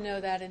I didn't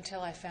know that until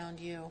I found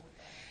you.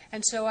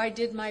 And so I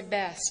did my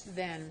best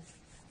then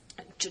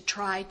to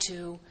try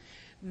to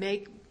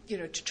make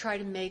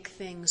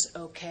things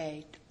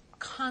okay,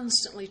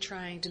 constantly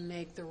trying to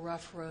make the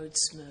rough road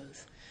smooth.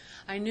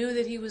 I knew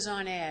that he was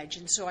on edge,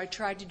 and so I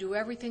tried to do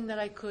everything that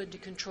I could to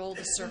control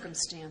the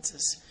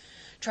circumstances.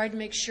 Tried to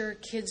make sure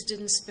kids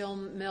didn't spill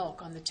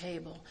milk on the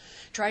table.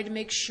 Tried to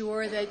make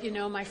sure that,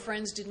 my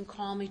friends didn't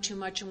call me too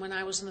much, and when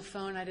I was on the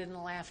phone, I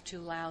didn't laugh too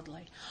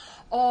loudly.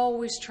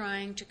 Always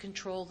trying to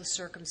control the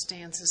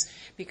circumstances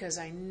because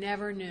I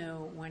never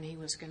knew when he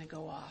was going to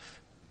go off.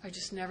 I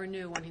just never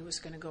knew when he was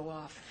going to go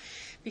off.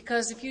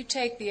 Because if you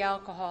take the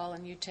alcohol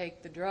and you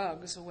take the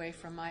drugs away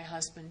from my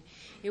husband,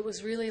 it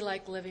was really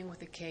like living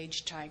with a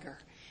caged tiger.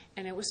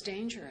 And it was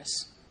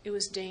dangerous. It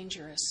was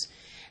dangerous.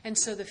 And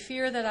so the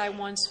fear that I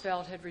once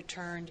felt had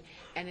returned,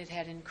 and it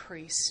had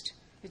increased.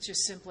 It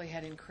just simply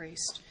had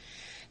increased.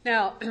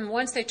 Now,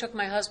 once they took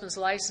my husband's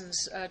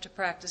license to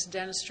practice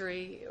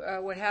dentistry,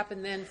 what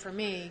happened then for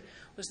me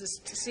was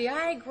this. See,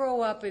 I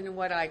grew up in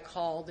what I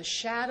call the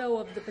shadow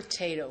of the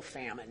potato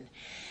famine.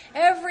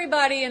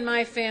 Everybody in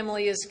my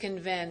family is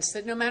convinced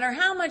that no matter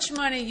how much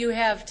money you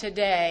have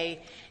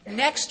today,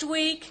 next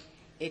week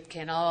it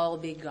can all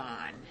be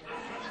gone.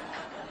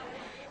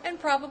 And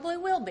probably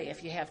will be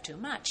if you have too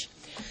much.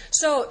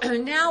 So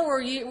now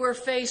we're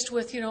faced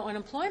with,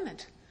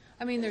 unemployment.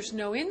 I mean, there's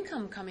no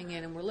income coming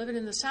in, and we're living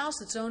in this house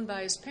that's owned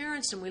by his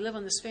parents, and we live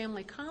on this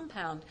family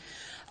compound.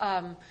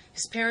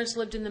 His parents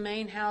lived in the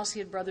main house. He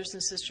had brothers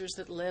and sisters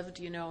that lived,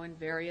 in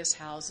various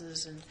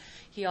houses, and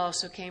he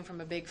also came from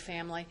a big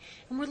family.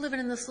 And we're living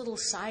in this little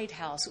side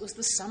house. It was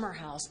the summer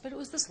house, but it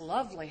was this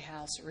lovely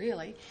house,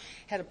 really.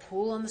 Had a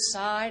pool on the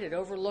side. It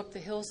overlooked the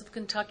hills of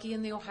Kentucky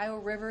and the Ohio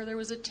River. There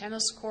was a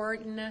tennis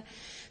court and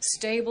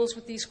stables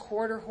with these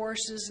quarter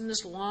horses and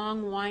this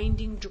long,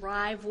 winding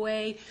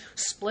driveway,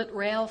 split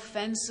rail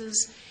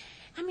fences.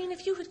 I mean,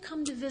 if you had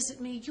come to visit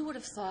me, you would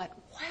have thought,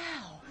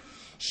 wow,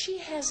 she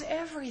has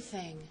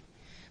everything.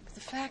 But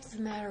the fact of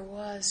the matter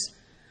was,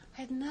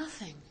 I had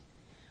nothing.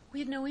 We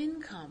had no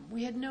income.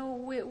 We had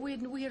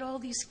all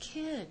these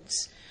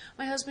kids.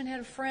 My husband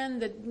had a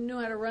friend that knew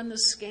how to run the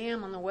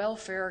scam on the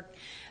welfare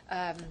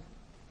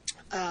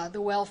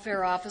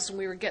office, and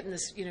we were getting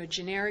this,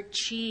 generic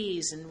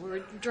cheese, and we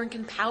were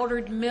drinking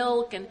powdered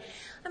milk, and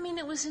I mean,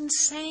 it was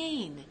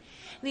insane.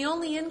 And the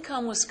only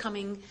income was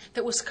coming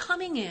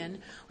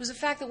in was the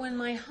fact that when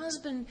my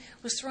husband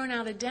was thrown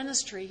out of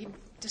dentistry, he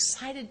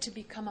decided to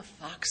become a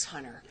fox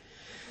hunter.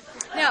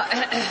 Now,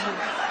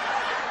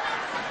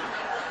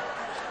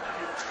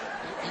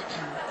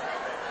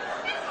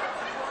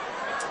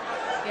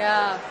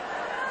 yeah.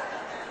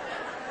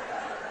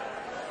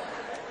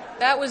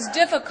 That was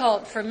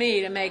difficult for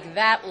me to make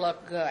that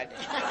look good.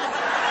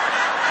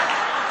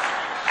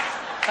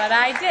 But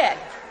I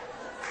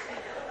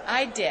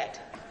did.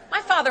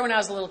 My father, when I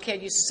was a little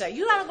kid, used to say,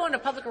 you ought to go into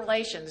public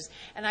relations.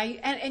 And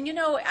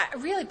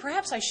really,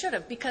 perhaps I should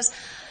have, because,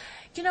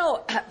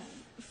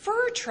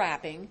 fur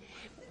trapping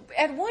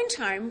at one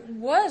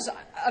time was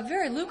a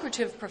very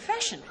lucrative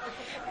profession.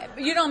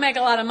 You don't make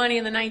a lot of money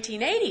in the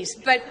 1980s,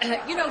 but,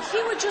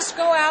 he would just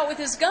go out with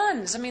his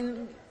guns. I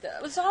mean,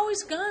 it was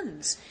always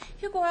guns.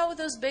 He'd go out with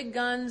those big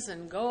guns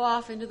and go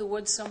off into the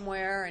woods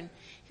somewhere, and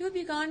he would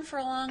be gone for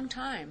a long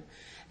time.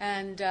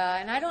 And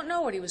I don't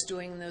know what he was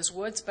doing in those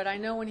woods, but I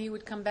know when he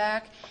would come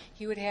back,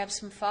 he would have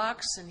some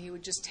fox, and he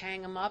would just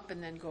hang them up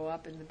and then go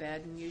up in the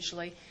bed and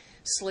usually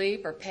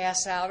sleep or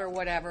pass out or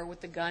whatever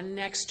with the gun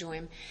next to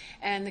him.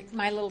 And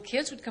my little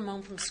kids would come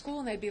home from school,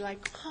 and they'd be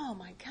like, oh,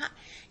 my God,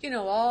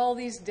 all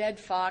these dead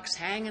fox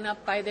hanging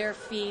up by their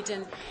feet.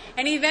 And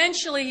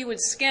eventually he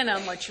would skin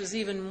them, which was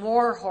even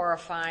more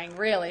horrifying,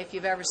 really, if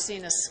you've ever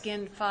seen a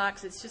skinned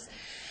fox. It's just...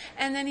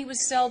 And then he would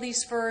sell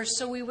these furs,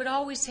 so we would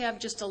always have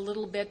just a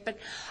little bit. But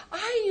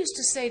I used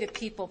to say to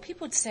people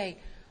would say,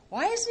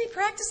 why isn't he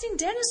practicing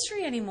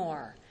dentistry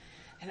anymore?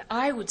 And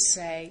I would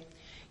say,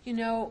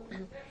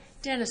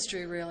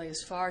 dentistry really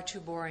is far too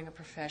boring a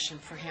profession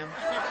for him.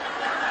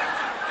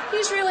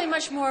 He's really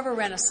much more of a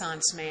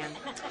Renaissance man.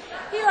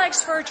 He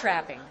likes fur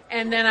trapping.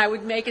 And then I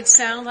would make it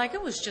sound like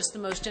it was just the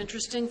most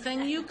interesting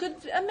thing you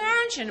could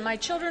imagine. And my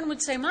children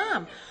would say,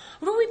 Mom,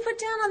 what do we put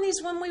down on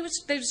these when they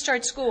would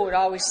start school? Would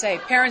always say,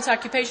 parents'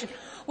 occupation.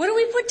 What do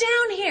we put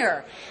down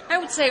here? I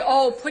would say,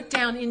 put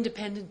down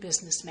independent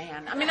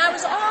businessman. I mean, I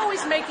was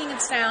always making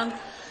it sound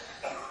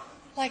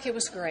like it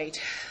was great,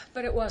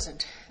 but it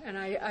wasn't. And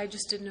I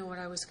just didn't know what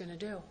I was going to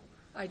do.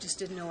 I just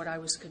didn't know what I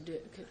was could do.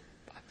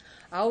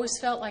 I always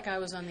felt like I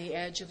was on the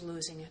edge of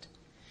losing it.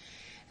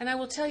 And I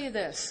will tell you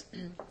this.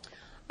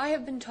 I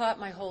have been taught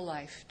my whole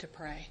life to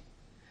pray.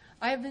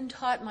 I have been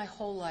taught my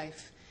whole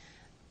life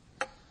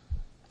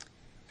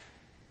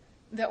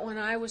that when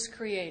I was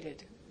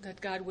created,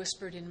 that God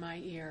whispered in my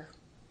ear,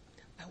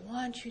 I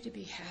want you to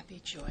be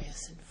happy,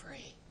 joyous, and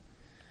free.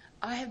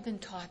 I have been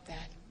taught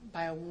that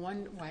by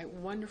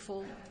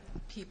wonderful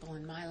people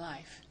in my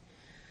life.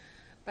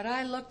 But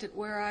I looked at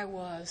where I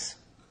was,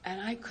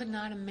 and I could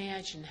not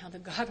imagine how the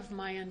God of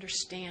my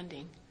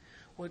understanding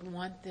would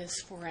want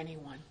this for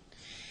anyone.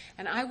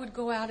 And I would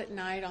go out at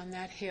night on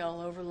that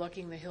hill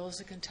overlooking the hills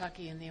of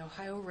Kentucky and the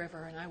Ohio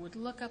River, and I would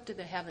look up to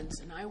the heavens,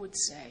 and I would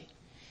say,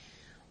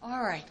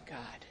 all right,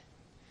 God,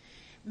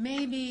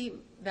 maybe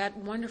that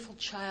wonderful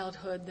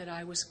childhood that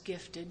I was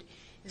gifted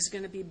is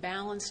going to be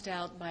balanced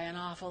out by an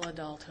awful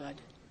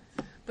adulthood.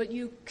 But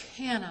you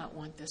cannot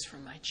want this for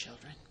my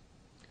children.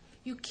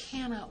 You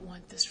cannot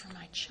want this for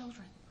my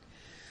children.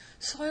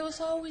 So I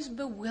was always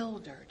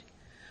bewildered.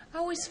 I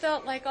always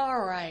felt like,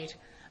 all right,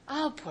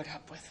 I'll put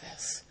up with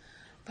this.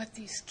 But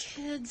these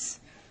kids,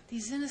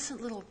 these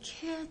innocent little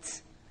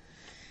kids,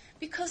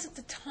 because at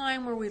the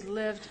time where we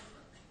lived,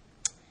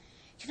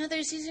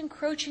 there's these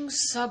encroaching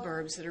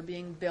suburbs that are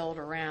being built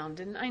around,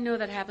 and I know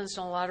that happens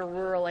in a lot of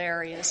rural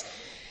areas.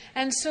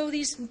 And so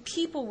these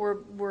people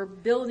were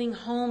building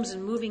homes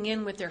and moving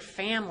in with their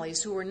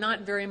families who were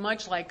not very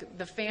much like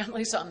the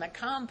families on the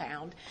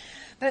compound.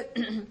 But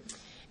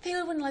they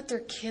wouldn't let their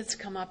kids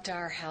come up to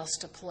our house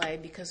to play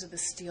because of the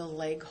steel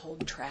leg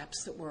hold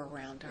traps that were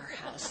around our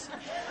house.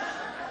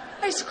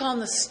 I used to call them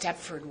the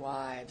Stepford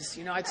wives.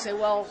 I'd say,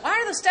 well,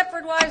 why do the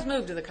Stepford wives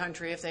move to the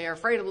country if they are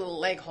afraid of a little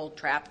leg hold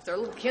trap? If their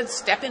little kids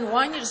step in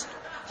one, you just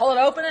pull it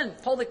open and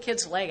pull the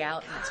kid's leg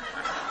out.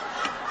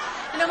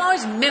 And I'm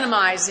always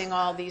minimizing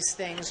all these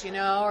things,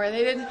 or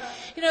they didn't,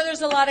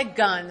 there's a lot of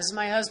guns.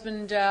 My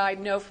husband, I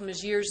know from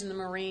his years in the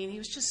Marine, he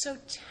was just so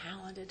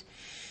talented.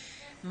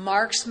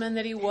 Marksman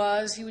that he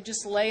would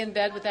just lay in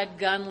bed with that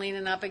gun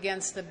leaning up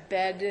against the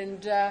bed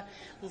and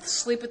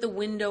sleep with the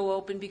window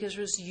open because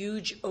there was a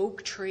huge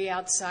oak tree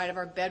outside of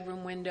our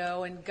bedroom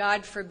window, and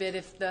God forbid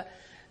if the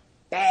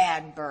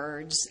bad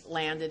birds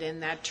landed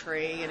in that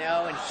tree,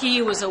 and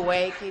he was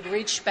awake, he'd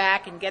reach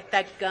back and get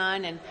that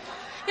gun, and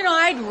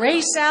I'd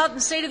race out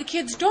and say to the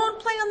kids, don't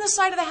play on this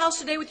side of the house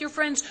today with your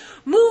friends,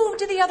 move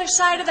to the other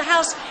side of the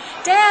house,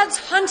 Dad's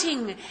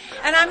hunting.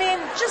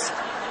 And just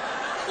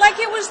like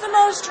it was the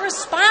most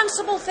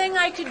responsible thing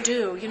I could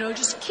do,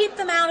 just keep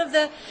them out of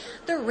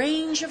the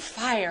range of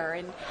fire.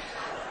 And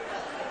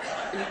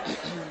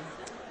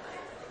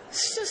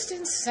it's just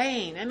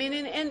insane.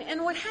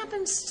 And what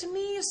happens to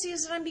me, you see,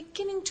 is that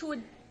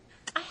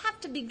I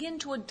have to begin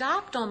to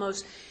adopt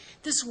almost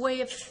this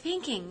way of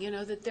thinking,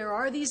 that there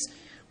are these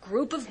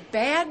group of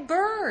bad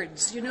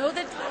birds,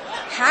 that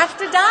have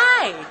to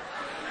die.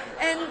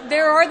 And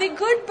there are the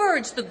good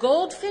birds. The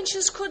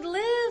goldfinches could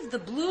live. The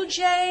blue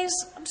jays,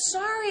 I'm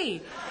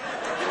sorry.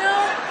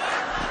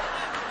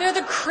 They're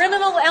the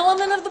criminal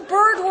element of the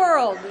bird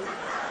world.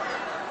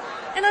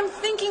 And I'm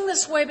thinking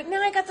this way, but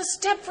now I got the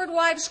Stepford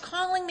wives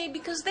calling me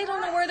because they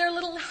don't know where their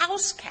little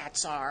house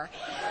cats are.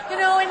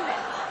 And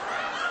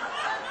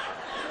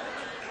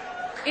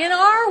in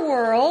our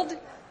world,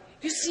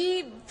 you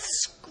see,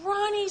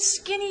 scrawny,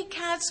 skinny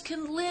cats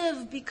can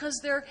live because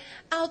they're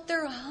out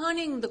there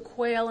hunting the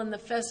quail and the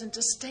pheasant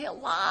to stay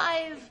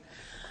alive.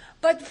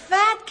 But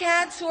fat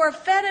cats who are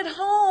fed at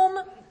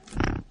home,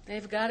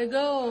 they've got to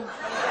go.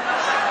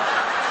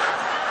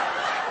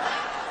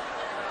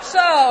 So,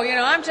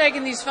 I'm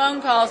taking these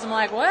phone calls. I'm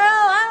like, well,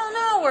 I don't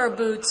know where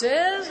Boots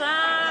is. If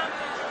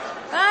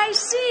I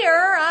see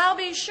her, I'll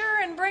be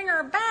sure and bring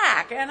her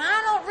back. And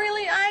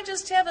I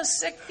just have a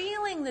sick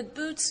feeling that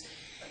Boots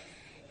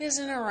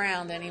isn't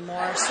around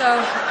anymore.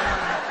 So,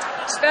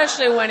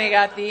 especially when he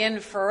got the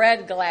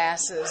infrared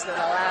glasses that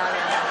allowed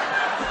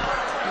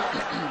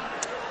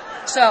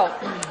him. So,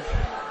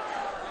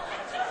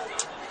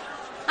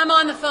 I'm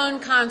on the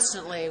phone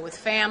constantly with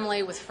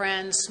family, with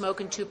friends,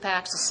 smoking 2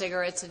 packs of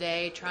cigarettes a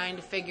day, trying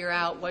to figure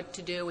out what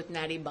to do with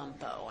Natty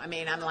Bumpo.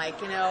 I'm like,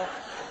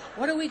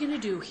 what are we going to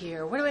do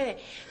here? What do I,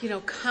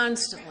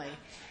 constantly.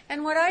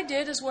 And what I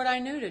did is what I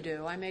knew to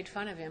do. I made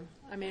fun of him.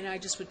 I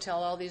just would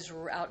tell all these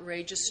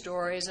outrageous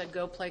stories. I'd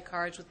go play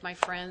cards with my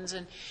friends,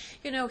 and,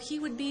 he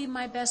would be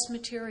my best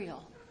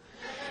material.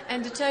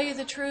 And to tell you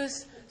the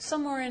truth,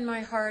 somewhere in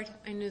my heart,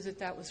 I knew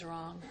that was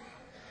wrong,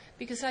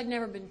 because I'd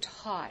never been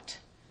taught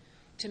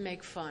to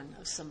make fun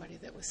of somebody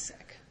that was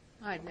sick.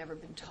 I'd never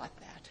been taught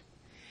that.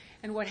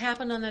 And what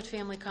happened on that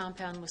family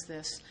compound was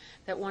this,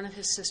 that one of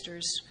his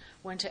sisters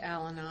went to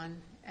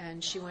Al-Anon,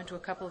 and she went to a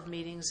couple of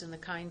meetings, and the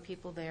kind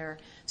people there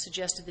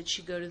suggested that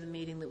she go to the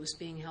meeting that was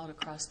being held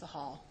across the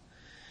hall.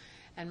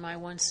 And my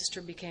one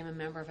sister became a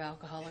member of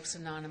Alcoholics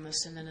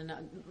Anonymous, and then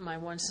my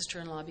one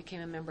sister-in-law became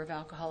a member of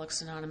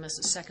Alcoholics Anonymous.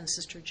 A second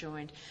sister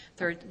joined.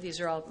 These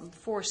are all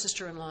 4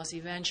 sister-in-laws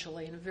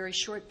eventually, in a very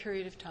short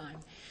period of time,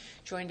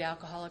 joined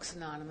Alcoholics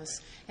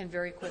Anonymous, and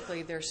very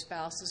quickly their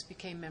spouses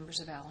became members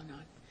of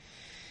Al-Anon.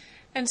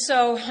 And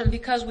so,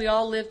 because we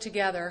all lived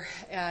together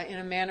in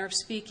a manner of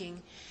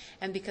speaking,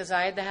 and because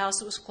I had the house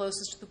that was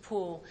closest to the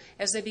pool,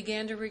 as they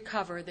began to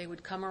recover, they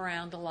would come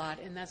around a lot,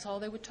 and that's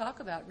all they would talk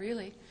about,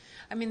 really.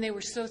 I mean, they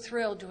were so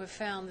thrilled to have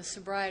found the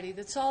sobriety.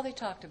 That's all they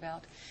talked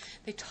about.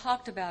 They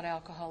talked about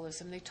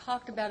alcoholism. They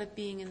talked about it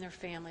being in their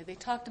family. They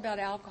talked about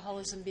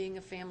alcoholism being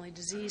a family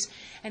disease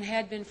and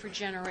had been for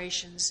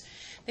generations.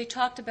 They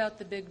talked about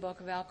the big book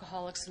of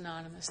Alcoholics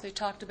Anonymous. They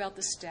talked about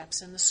the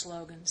steps and the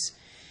slogans.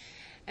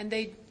 And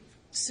they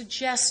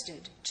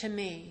suggested to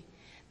me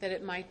that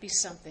it might be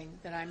something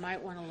that I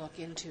might want to look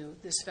into,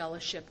 this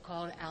fellowship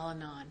called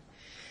Al-Anon.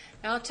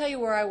 Now, I'll tell you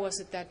where I was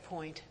at that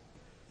point.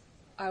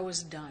 I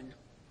was done.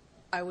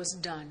 I was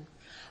done.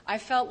 I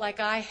felt like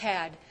I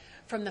had,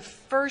 from the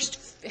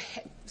first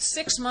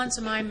 6 months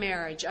of my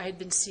marriage, I had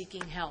been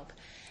seeking help.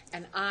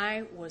 And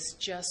I was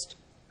just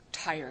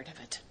tired of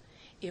it.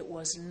 It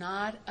was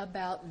not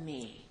about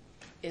me,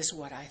 is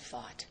what I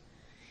thought.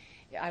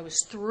 I was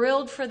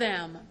thrilled for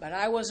them, but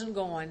I wasn't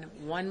going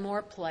one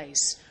more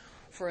place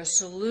for a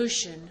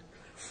solution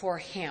for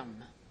him.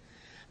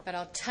 But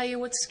I'll tell you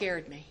what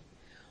scared me.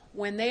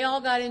 When they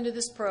all got into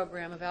this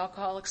program of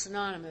Alcoholics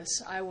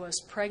Anonymous, I was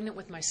pregnant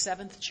with my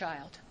 7th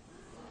child.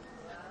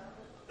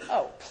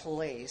 Oh,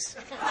 please.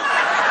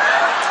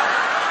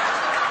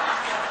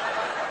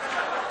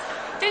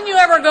 Didn't you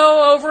ever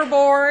go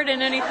overboard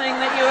in anything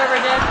that you ever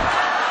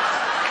did?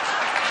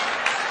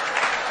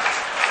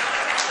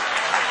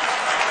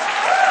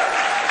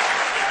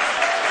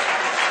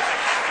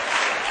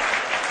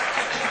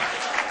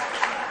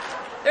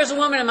 There's a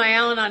woman in my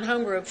Al-Anon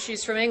home group.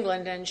 She's from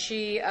England, and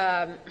she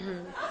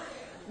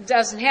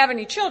doesn't have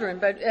any children.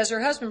 But as her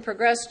husband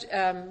progressed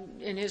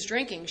in his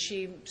drinking,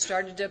 she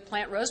started to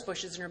plant rose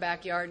bushes in her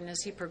backyard. And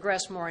as he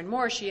progressed more and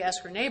more, she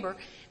asked her neighbor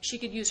if she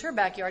could use her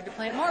backyard to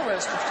plant more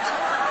rose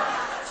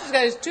bushes. She's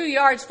got 2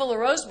 yards full of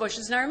rose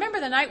bushes. And I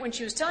remember the night when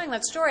she was telling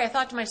that story, I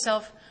thought to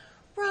myself,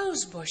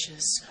 rose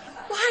bushes.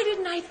 Why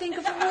didn't I think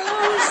of rose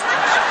bushes?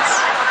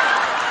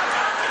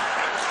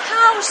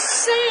 How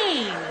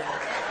sane.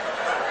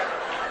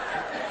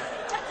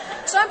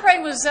 So I'm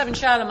pregnant with a 7th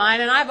child of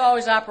mine, and I've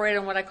always operated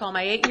on what I call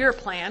my 8-year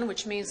plan,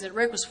 which means that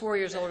Rick was 4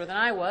 years older than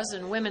I was,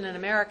 and women in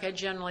America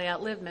generally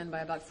outlive men by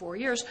about 4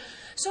 years.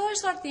 So I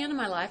always thought at the end of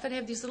my life I'd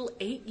have these little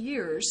 8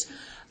 years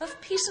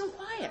of peace and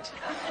quiet.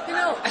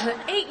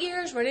 8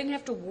 years where I didn't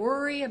have to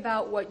worry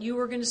about what you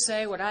were going to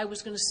say, what I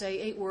was going to say,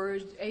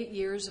 8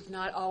 years of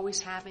not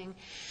always having,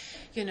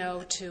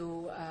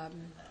 to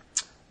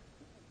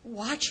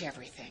watch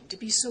everything, to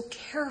be so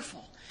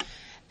careful.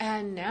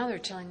 And now they're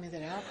telling me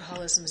that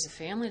alcoholism is a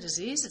family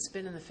disease. It's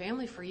been in the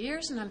family for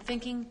years, and I'm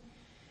thinking,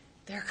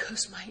 there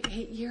goes my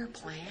 8-year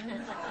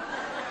plan.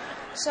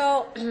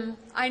 So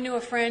I knew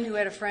a friend who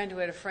had a friend who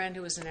had a friend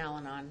who was in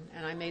Al-Anon,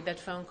 and I made that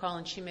phone call,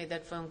 and she made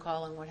that phone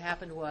call, and what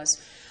happened was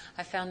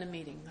I found a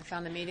meeting. I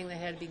found a meeting that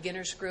had a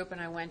beginner's group,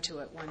 and I went to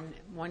it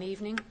one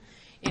evening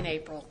in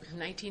April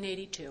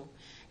 1982.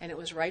 And it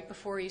was right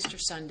before Easter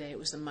Sunday. It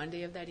was the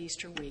Monday of that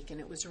Easter week, and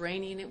it was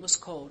rainy and it was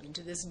cold. And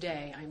to this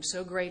day, I'm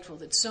so grateful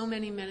that so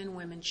many men and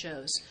women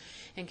chose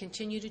and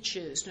continue to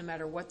choose, no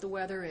matter what the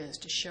weather is,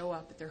 to show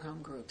up at their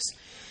home groups.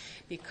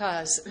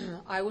 Because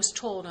I was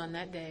told on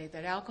that day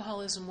that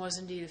alcoholism was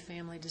indeed a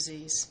family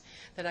disease,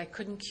 that I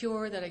couldn't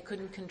cure, that I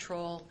couldn't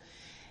control,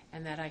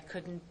 and that I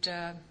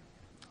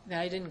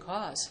didn't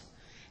cause.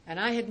 And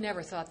I had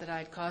never thought that I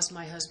had caused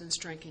my husband's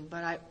drinking,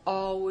 but I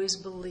always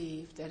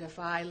believed that if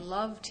I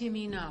loved him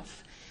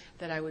enough,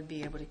 that I would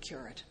be able to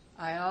cure it.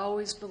 I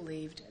always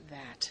believed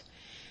that.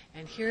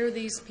 And here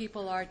these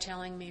people are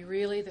telling me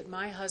really that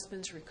my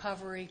husband's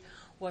recovery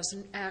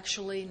wasn't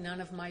actually none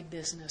of my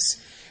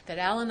business, that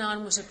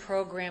Al-Anon was a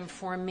program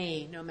for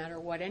me, no matter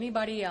what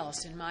anybody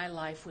else in my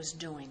life was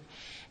doing.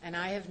 And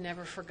I have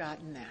never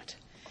forgotten that.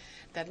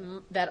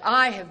 That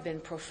I have been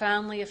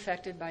profoundly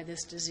affected by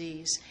this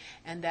disease,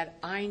 and that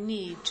I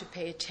need to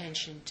pay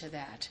attention to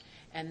that.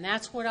 And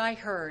that's what I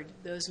heard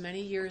those many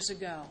years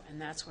ago,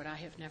 and that's what I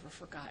have never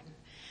forgotten.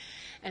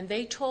 And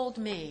they told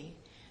me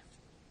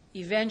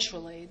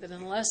eventually that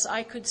unless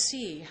I could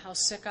see how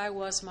sick I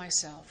was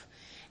myself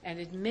and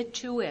admit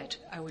to it,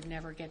 I would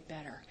never get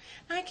better.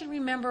 And I can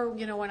remember,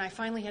 when I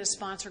finally had a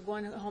sponsor,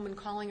 going home and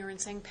calling her and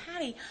saying,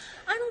 Patty,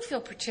 I don't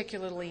feel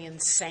particularly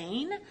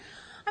insane.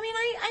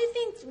 I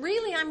think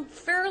really I'm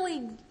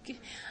fairly good,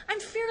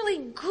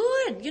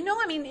 in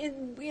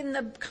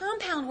the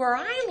compound where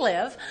I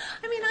live.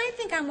 I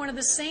think I'm one of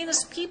the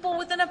sanest people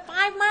within a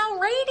 5-mile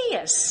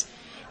radius.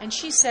 And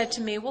she said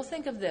to me, well,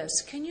 think of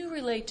this. Can you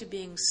relate to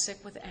being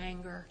sick with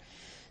anger,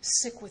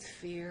 sick with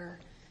fear,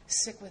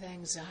 sick with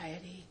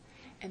anxiety?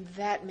 And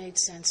that made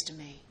sense to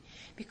me.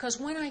 Because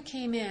when I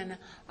came in,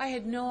 I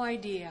had no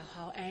idea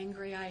how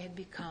angry I had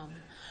become.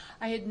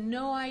 I had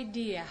no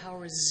idea how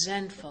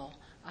resentful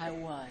I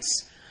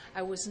was.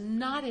 I was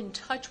not in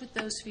touch with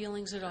those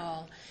feelings at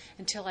all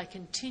until I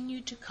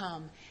continued to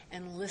come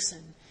and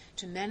listen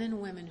to men and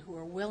women who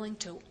are willing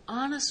to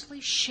honestly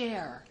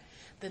share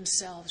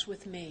themselves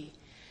with me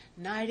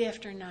night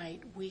after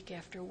night, week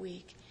after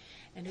week,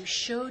 and who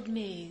showed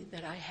me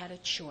that I had a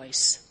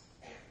choice.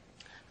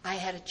 I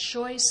had a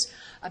choice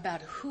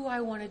about who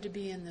I wanted to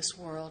be in this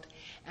world,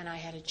 and I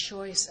had a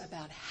choice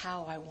about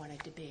how I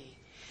wanted to be.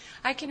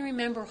 I can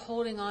remember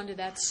holding on to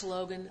that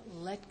slogan,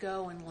 let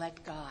go and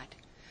let God.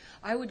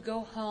 I would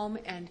go home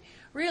and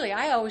really,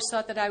 I always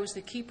thought that I was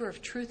the keeper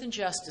of truth and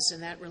justice in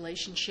that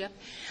relationship.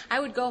 I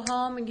would go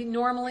home and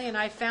normally, and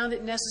I found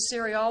it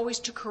necessary always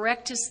to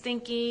correct his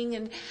thinking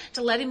and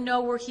to let him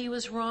know where he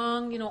was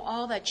wrong. You know,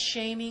 all that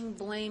shaming,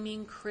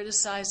 blaming,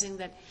 criticizing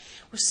that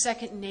was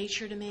second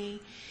nature to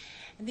me.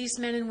 And these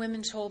men and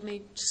women told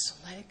me, just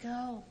let it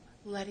go.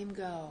 Let him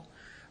go.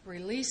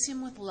 Release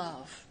him with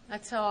love.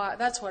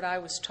 That's what I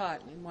was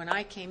taught. And when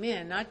I came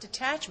in, not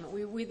detachment.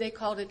 They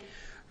called it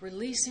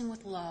releasing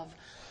with love.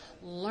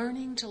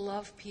 Learning to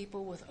love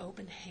people with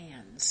open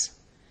hands.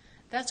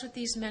 That's what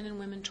these men and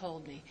women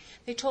told me.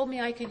 They told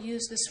me I could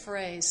use this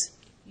phrase,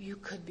 you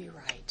could be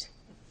right.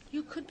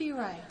 You could be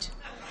right.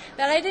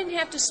 That I didn't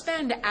have to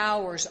spend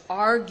hours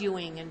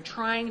arguing and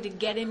trying to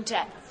get him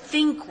to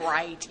think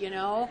right, you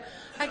know.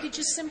 I could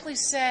just simply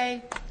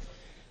say,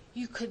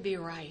 you could be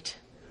right.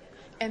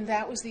 And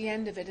that was the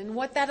end of it. And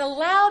what that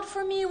allowed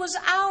for me was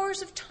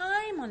hours of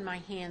time on my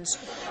hands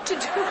to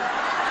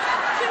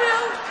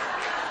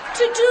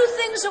do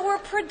things that were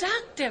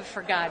productive,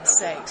 for God's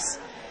sakes.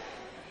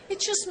 It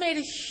just made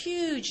a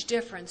huge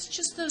difference.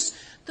 Just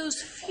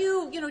those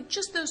few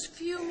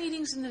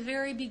meetings in the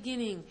very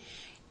beginning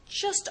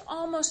just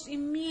almost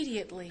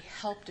immediately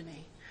helped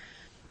me.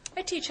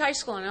 I teach high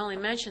school, and I only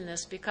mention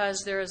this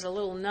because there is a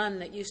little nun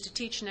that used to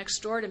teach next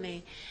door to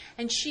me,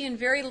 and she, in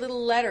very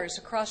little letters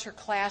across her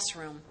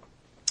classroom,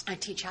 I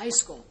teach high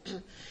school,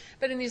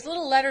 but in these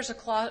little letters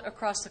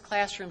across the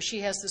classroom,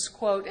 she has this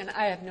quote, and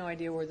I have no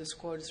idea where this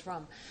quote is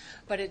from,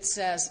 but it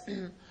says,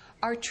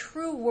 our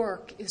true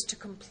work is to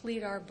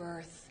complete our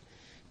birth,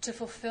 to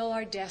fulfill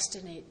our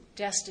destiny,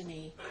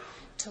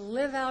 to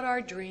live out our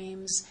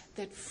dreams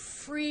that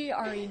free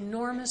our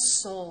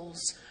enormous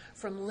souls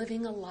from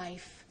living a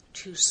life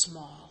too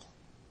small.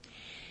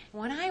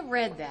 When I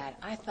read that,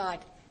 I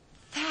thought,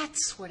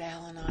 that's what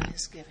Al-Anon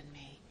has given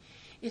me.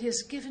 It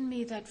has given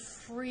me that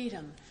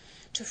freedom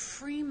to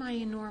free my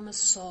enormous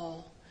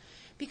soul,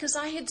 because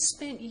I had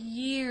spent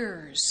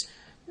years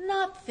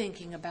not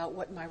thinking about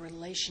what my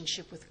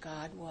relationship with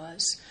God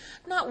was,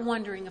 not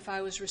wondering if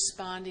I was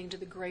responding to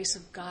the grace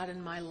of God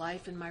in my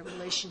life and my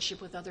relationship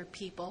with other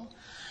people.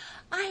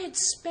 I had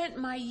spent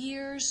my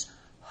years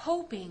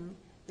hoping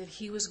that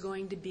he was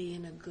going to be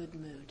in a good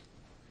mood.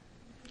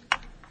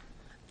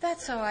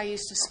 That's how I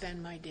used to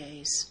spend my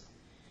days.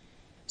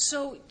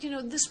 So,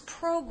 this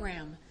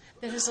program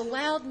that has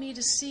allowed me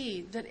to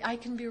see that I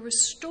can be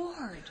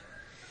restored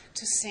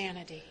to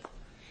sanity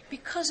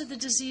because of the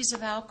disease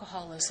of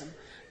alcoholism,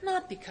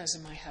 not because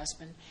of my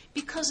husband,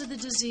 because of the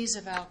disease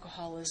of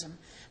alcoholism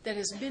that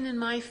has been in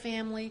my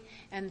family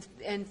and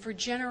for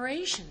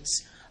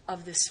generations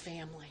of this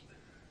family.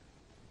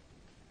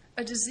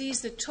 A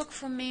disease that took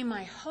from me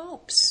my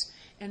hopes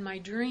and my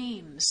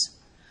dreams,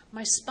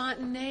 my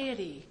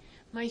spontaneity,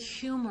 my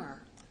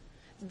humor.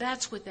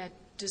 That's what that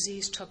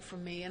disease took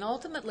from me. And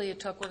ultimately it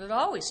took what it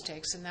always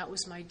takes, and that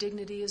was my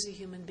dignity as a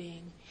human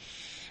being.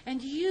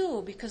 And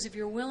you, because of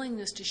your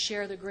willingness to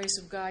share the grace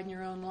of God in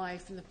your own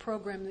life and the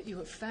program that you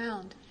have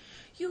found,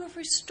 you have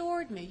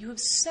restored me. You have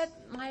set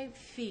my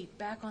feet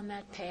back on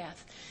that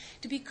path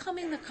to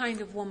becoming the kind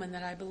of woman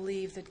that I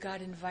believe that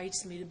God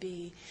invites me to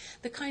be,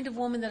 the kind of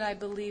woman that I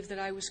believe that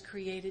I was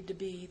created to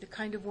be, the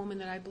kind of woman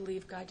that I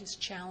believe God has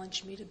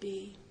challenged me to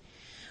be.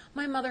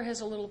 My mother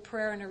has a little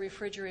prayer in her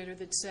refrigerator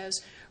that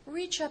says,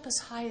 reach up as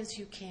high as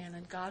you can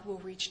and God will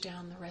reach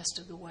down the rest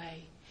of the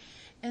way.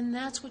 And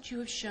that's what you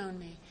have shown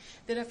me,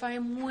 that if I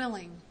am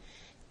willing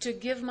to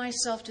give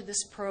myself to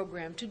this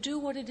program, to do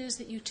what it is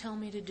that you tell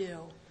me to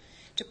do,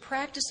 to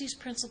practice these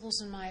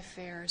principles in my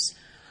affairs,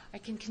 I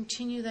can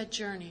continue that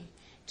journey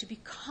to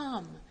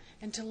become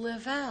and to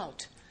live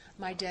out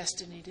my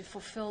destiny, to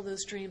fulfill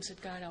those dreams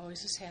that God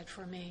always has had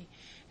for me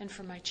and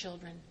for my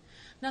children.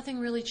 Nothing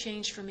really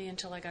changed for me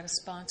until I got a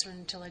sponsor and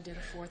until I did a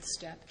fourth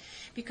step.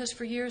 Because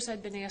for years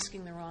I'd been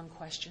asking the wrong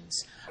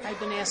questions. I'd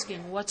been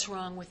asking what's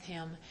wrong with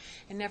him,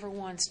 and never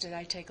once did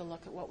I take a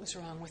look at what was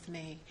wrong with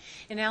me.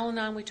 In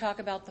Al-Anon we talk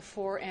about the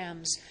 4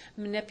 M's: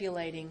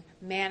 manipulating,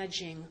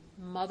 managing,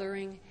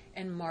 mothering,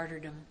 and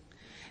martyrdom.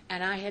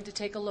 And I had to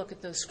take a look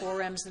at those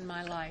 4 M's in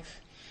my life.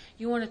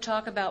 You want to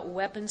talk about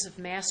weapons of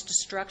mass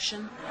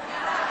destruction?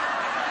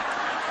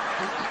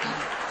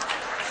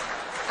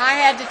 I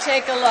had to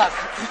take a look.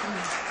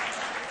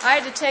 I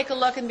had to take a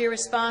look and be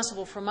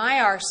responsible for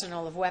my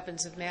arsenal of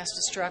weapons of mass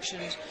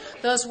destruction,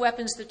 those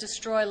weapons that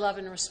destroy love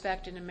and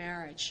respect in a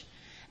marriage.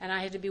 And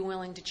I had to be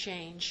willing to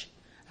change.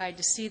 I had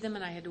to see them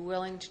and I had to be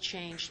willing to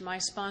change. My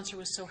sponsor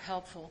was so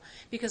helpful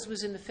because it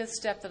was in the 5th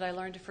step that I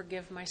learned to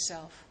forgive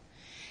myself.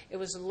 It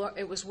was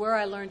where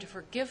I learned to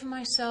forgive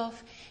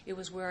myself. It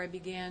was where I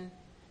began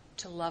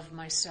to love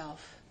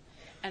myself.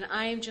 And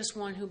I am just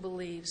one who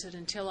believes that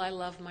until I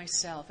love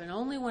myself, and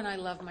only when I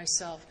love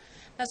myself,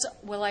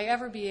 will I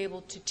ever be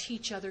able to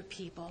teach other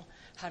people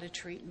how to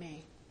treat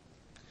me.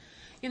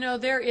 You know,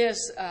 there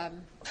is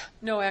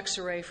no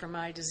X-ray for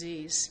my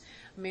disease.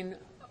 I mean,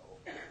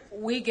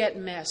 we get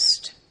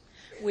missed.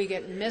 We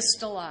get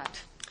missed a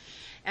lot.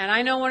 And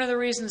I know one of the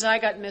reasons I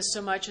got missed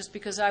so much is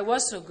because I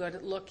was so good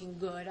at looking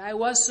good. I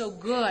was so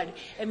good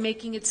at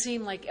making it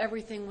seem like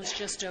everything was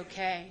just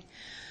okay.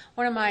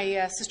 One of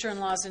my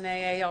sister-in-laws in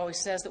AA always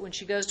says that when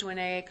she goes to an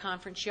AA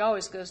conference, she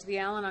always goes to the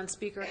Al-Anon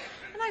speaker.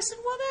 And I said,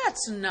 well,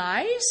 that's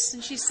nice.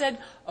 And she said,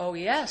 oh,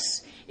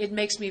 yes, it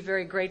makes me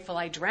very grateful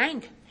I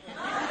drank.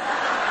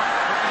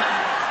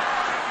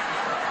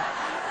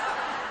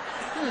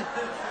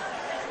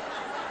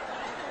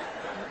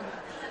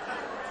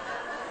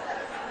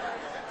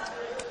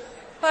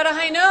 But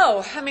I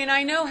know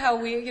how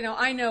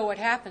I know what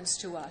happens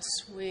to us.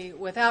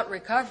 Without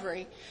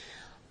recovery,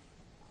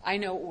 I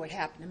know what would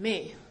happen to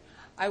me.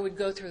 I would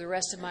go through the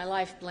rest of my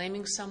life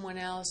blaming someone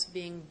else,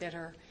 being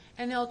bitter,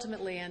 and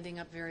ultimately ending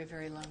up very,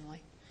 very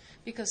lonely.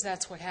 Because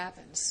that's what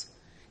happens.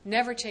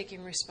 Never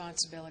taking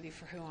responsibility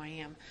for who I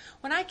am.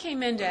 When I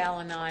came into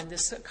Al-Anon,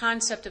 this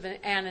concept of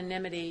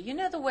anonymity, you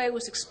know the way it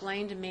was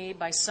explained to me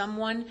by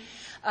someone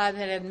that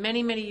had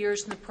many, many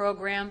years in the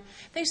program?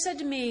 They said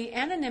to me,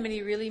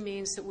 anonymity really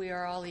means that we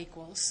are all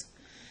equals.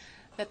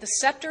 That the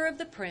scepter of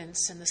the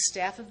prince and the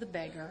staff of the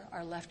beggar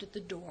are left at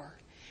the door.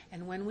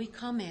 And when we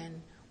come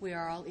in, we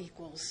are all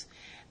equals.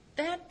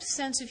 That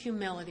sense of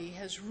humility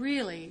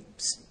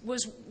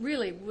was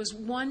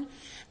one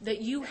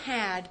that you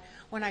had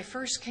when I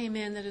first came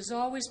in that has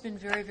always been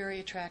very, very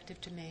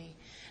attractive to me.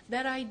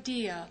 That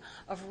idea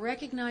of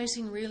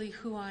recognizing really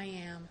who I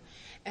am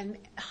and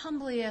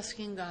humbly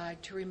asking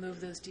God to remove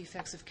those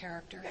defects of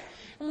character.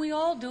 And we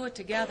all do it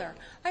together.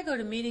 I go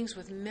to meetings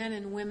with men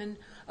and women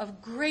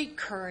of great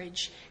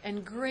courage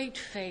and great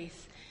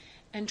faith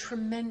and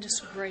tremendous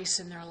grace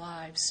in their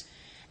lives.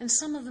 And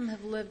some of them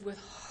have lived with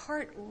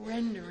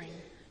heart-rending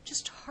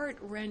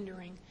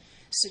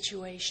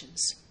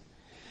situations.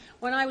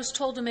 When I was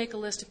told to make a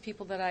list of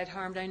people that I had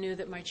harmed, I knew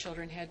that my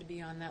children had to be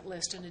on that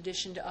list in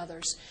addition to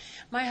others.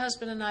 My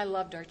husband and I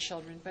loved our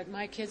children, but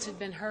my kids had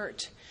been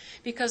hurt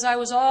because I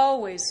was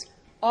always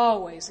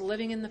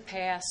living in the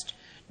past,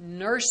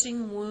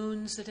 nursing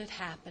wounds that had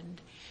happened,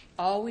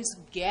 always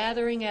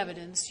gathering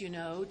evidence,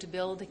 to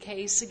build a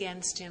case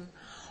against him,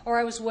 or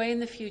I was way in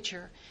the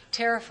future,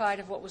 terrified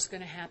of what was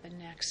going to happen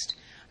next.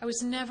 I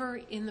was never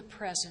in the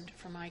present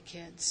for my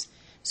kids.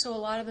 So a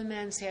lot of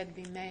amends had to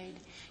be made.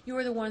 You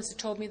were the ones that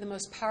told me the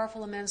most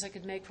powerful amends I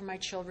could make for my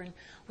children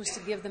was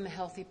to give them a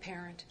healthy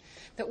parent.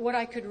 That what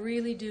I could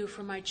really do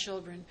for my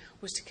children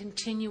was to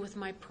continue with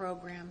my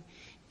program.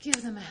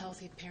 Give them a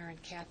healthy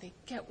parent, Kathy.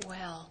 Get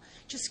well.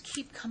 Just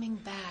keep coming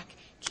back.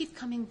 Keep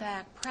coming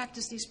back.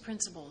 Practice these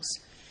principles.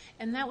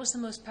 And that was the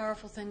most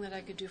powerful thing that I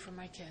could do for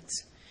my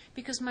kids.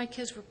 Because my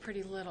kids were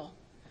pretty little.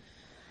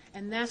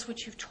 And that's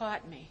what you've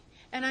taught me.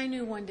 And I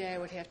knew one day I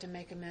would have to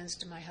make amends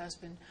to my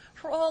husband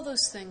for all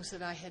those things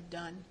that I had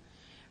done.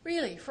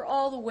 Really, for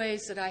all the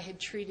ways that I had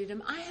treated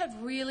him.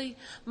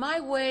 My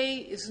way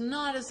is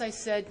not, as I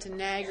said, to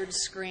nag or to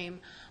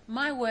scream.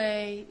 My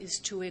way is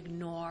to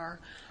ignore.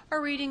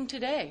 Our reading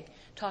today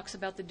talks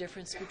about the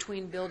difference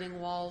between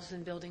building walls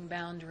and building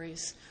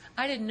boundaries.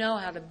 I didn't know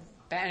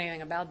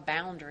anything about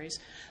boundaries,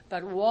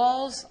 but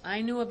walls,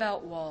 I knew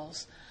about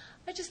walls.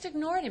 I just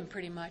ignored him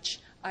pretty much.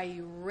 I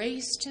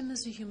erased him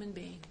as a human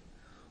being.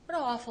 What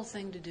an awful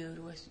thing to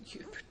do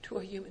to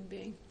a human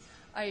being.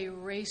 I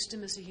erased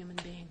him as a human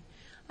being.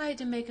 I had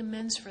to make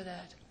amends for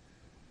that.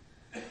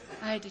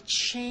 I had to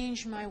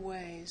change my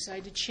ways. I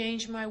had to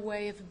change my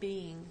way of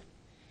being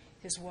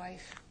his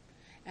wife.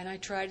 And I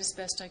tried as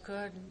best I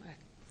could.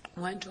 I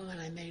went to him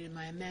and I made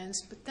my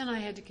amends. But then I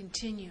had to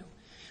continue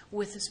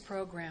with this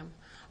program.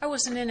 I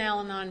wasn't in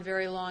Al-Anon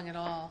very long at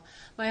all.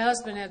 My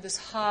husband had this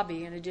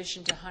hobby in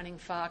addition to hunting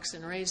fox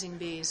and raising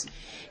bees.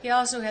 He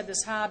also had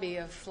this hobby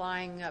of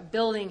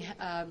building,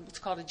 it's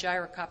called a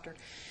gyrocopter.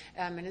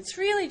 And it's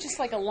really just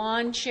like a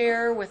lawn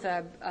chair with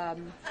blades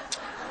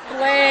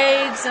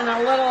and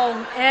a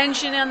little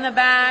engine in the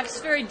back.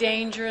 It's very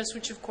dangerous,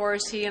 which of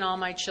course he and all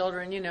my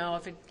children,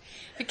 if it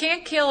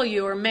can't kill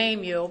you or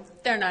maim you,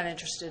 they're not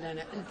interested in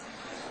it.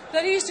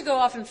 But he used to go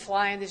off and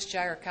fly in this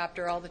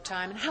gyrocopter all the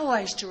time, and how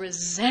I used to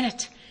resent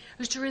it.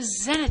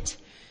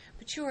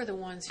 But you are the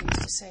ones who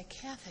used to say,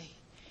 Kathy,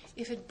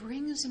 if it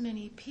brings him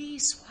any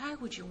peace, why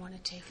would you want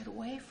to take it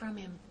away from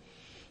him?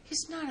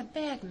 He's not a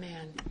bad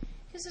man.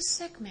 He's a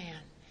sick man.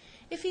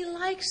 If he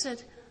likes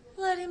it,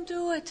 let him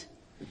do it.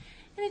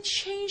 And it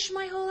changed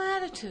my whole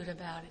attitude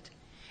about it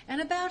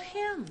and about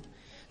him.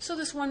 So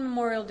this one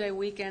Memorial Day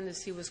weekend,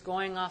 as he was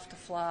going off to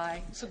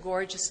fly, it's a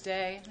gorgeous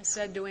day, I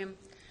said to him,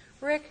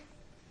 Rick,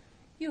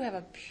 you have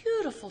a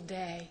beautiful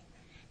day.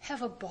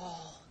 Have a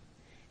ball.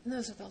 And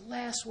those are the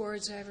last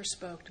words I ever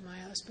spoke to my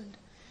husband.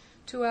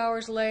 2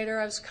 hours later,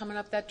 I was coming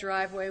up that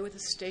driveway with a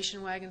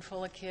station wagon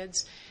full of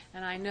kids,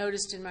 and I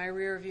noticed in my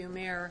rearview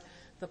mirror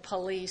the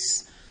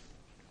police.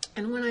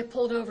 And when I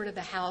pulled over to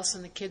the house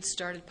and the kids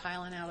started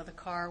piling out of the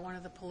car, one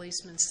of the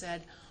policemen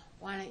said,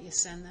 why don't you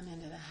send them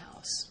into the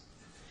house?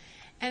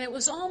 And it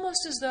was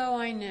almost as though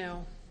I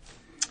knew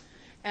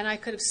And I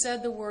could have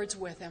said the words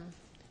with him,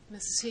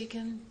 Mrs.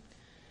 Heekin,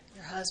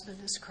 your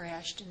husband has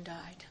crashed and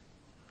died.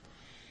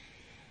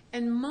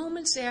 And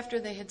moments after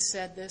they had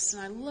said this,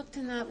 and I looked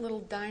in that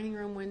little dining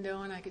room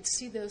window and I could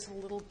see those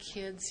little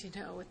kids,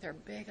 with their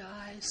big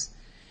eyes.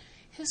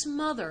 His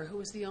mother, who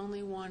was the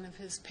only one of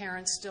his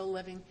parents still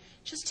living,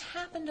 just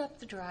happened up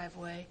the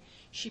driveway.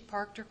 She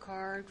parked her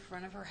car in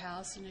front of her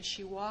house, and as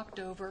she walked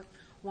over,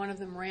 one of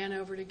them ran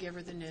over to give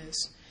her the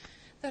news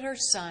that her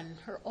son,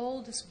 her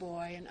oldest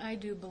boy, and I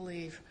do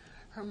believe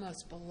her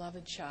most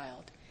beloved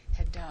child,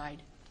 had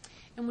died.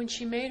 And when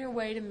she made her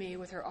way to me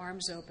with her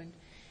arms open,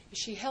 as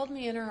she held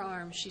me in her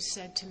arms, she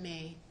said to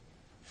me,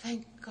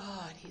 "Thank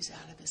God he's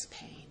out of his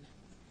pain."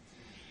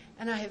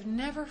 And I have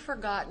never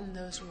forgotten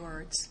those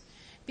words,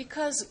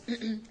 because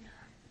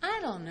I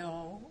don't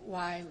know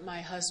why my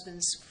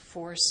husband's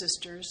 4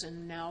 sisters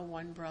and now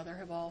 1 brother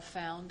have all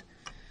found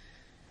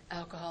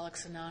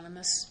Alcoholics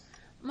Anonymous.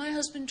 My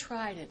husband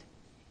tried it.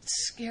 It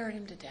scared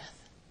him to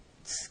death.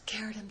 It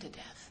scared him to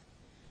death.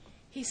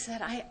 He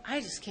said,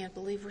 I just can't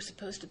believe we're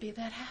supposed to be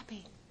that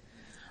happy.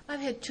 I've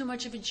had too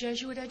much of a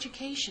Jesuit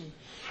education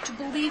to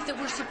believe that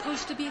we're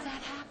supposed to be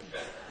that happy.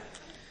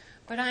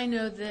 But I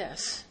know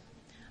this.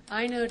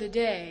 I know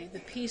today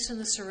the peace and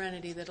the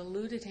serenity that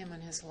eluded him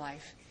in his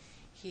life,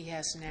 he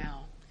has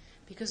now.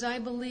 Because I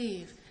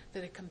believe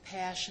that a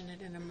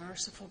compassionate and a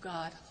merciful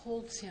God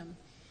holds him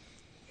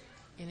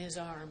in his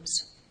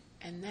arms.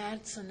 And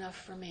that's enough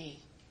for me.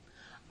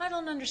 I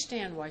don't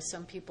understand why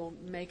some people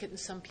make it and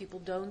some people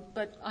don't,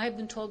 but I've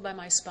been told by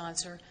my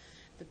sponsor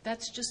that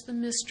that's just the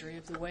mystery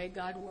of the way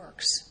God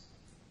works.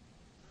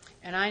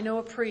 And I know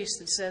a priest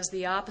that says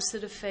the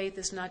opposite of faith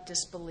is not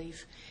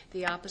disbelief.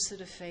 The opposite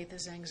of faith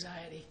is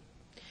anxiety.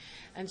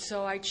 And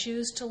so I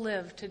choose to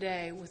live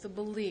today with a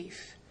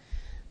belief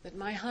that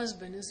my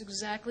husband is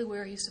exactly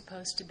where he's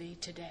supposed to be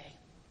today.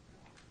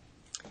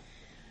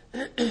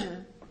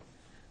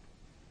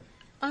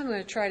 I'm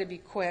going to try to be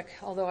quick,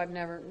 although I've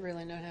never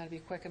really known how to be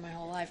quick in my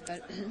whole life.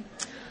 But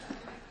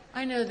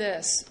I know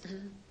this,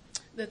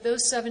 that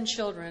those 7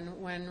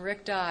 children, when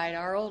Rick died,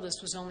 our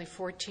oldest was only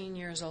 14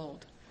 years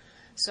old.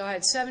 So I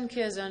had 7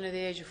 kids under the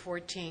age of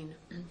 14.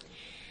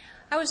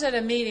 I was at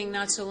a meeting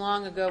not so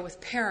long ago with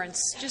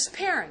parents, just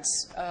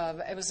parents.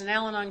 It was an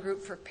Al-Anon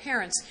group for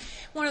parents.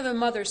 One of the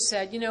mothers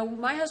said,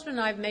 my husband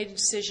and I have made a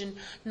decision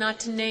not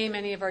to name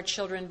any of our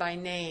children by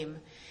name.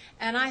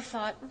 And I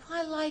thought,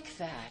 I like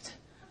that.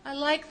 I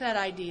like that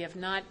idea of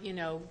not,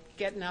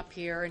 getting up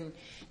here and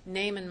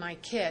naming my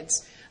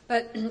kids.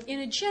 But in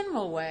a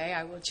general way,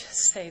 I will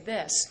just say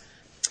this.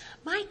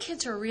 My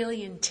kids are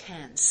really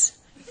intense.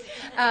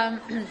 They're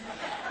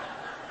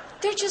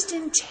just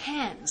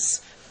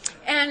intense.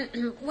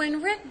 And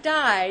when Rick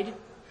died,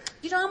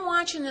 I'm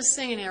watching this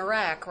thing in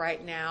Iraq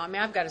right now. I mean,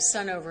 I've got a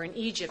son over in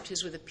Egypt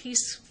who's with a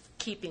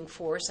peacekeeping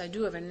force. I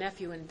do have a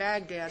nephew in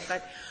Baghdad.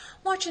 But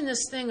watching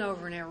this thing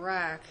over in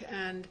Iraq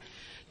and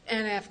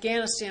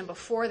Afghanistan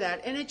before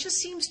that, and it just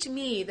seems to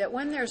me that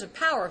when there's a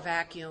power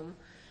vacuum,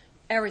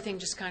 everything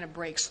just kind of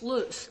breaks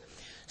loose.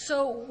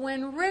 So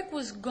when Rick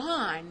was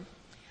gone,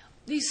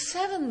 these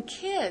 7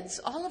 kids,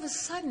 all of a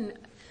sudden,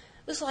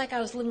 it was like I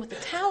was living with the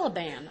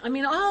Taliban. I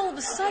mean, all of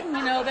a sudden,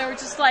 they were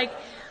just like,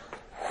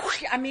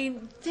 whoosh,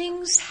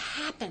 things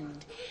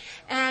happened.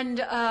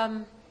 And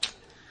I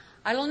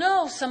don't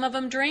know, some of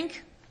them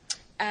drink,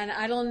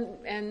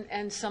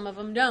 and some of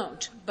them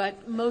don't,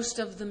 but most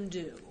of them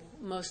do.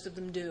 Most of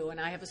them do, and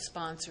I have a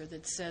sponsor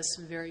that says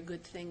some very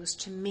good things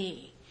to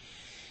me.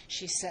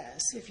 She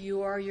says, if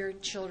you are your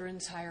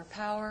children's higher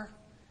power,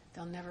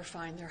 they'll never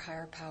find their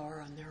higher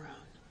power on their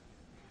own.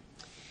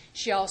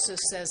 She also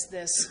says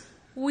this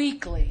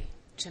weekly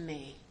to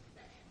me,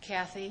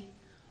 Kathy,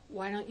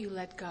 why don't you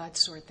let God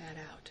sort that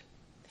out?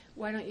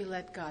 Why don't you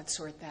let God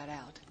sort that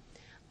out?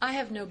 I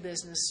have no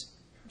business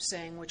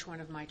saying which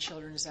one of my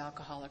children is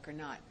alcoholic or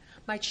not.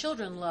 My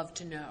children love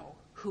to know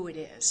who it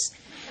is.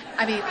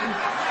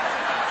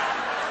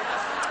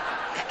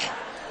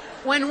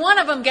 When one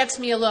of them gets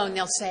me alone,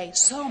 they'll say,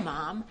 so,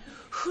 Mom,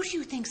 who do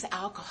you think's the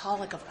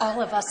alcoholic of all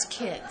of us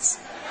kids?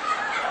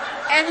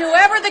 And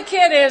whoever the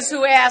kid is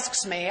who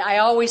asks me, I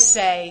always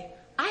say,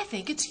 I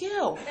think it's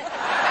you.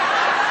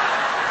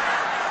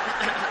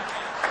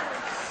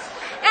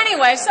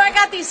 Anyway, so I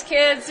got these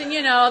kids, and,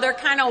 they're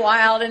kind of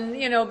wild, and,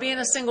 being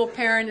a single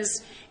parent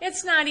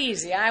it's not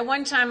easy.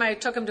 One time I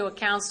took him to a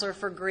counselor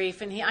for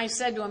grief, and I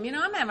said to him,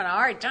 I'm having a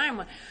hard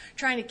time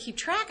trying to keep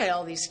track of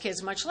all these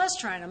kids, much less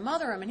trying to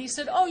mother them. And he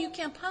said, oh, you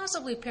can't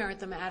possibly parent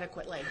them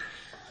adequately.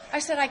 I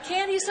said, I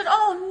can't? He said,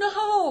 oh,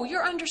 no,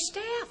 you're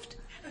understaffed.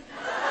 And,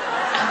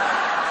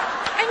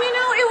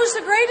 it was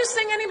the greatest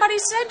thing anybody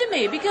said to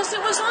me, because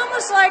it was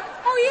almost like,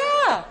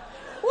 oh, yeah,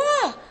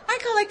 well,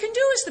 all I can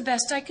do is the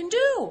best I can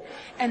do.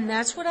 And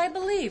that's what I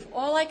believe.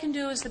 All I can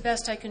do is the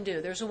best I can do.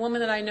 There's a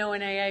woman that I know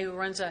in AA who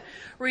runs a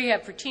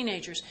rehab for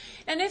teenagers.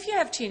 And if you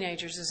have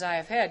teenagers, as I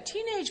have had,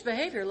 teenage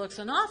behavior looks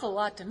an awful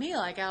lot to me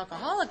like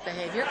alcoholic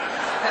behavior.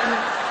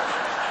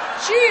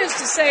 She used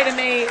to say to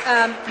me,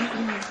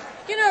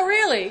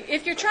 Really,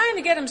 if you're trying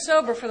to get them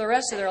sober for the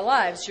rest of their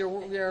lives,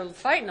 you're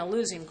fighting a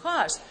losing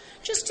cause.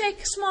 Just take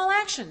small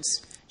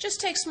actions. Just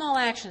take small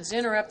actions.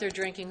 Interrupt their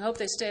drinking. Hope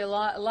they stay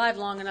alive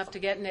long enough to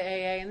get into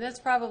AA, and that's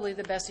probably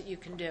the best that you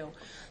can do.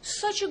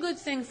 Such a good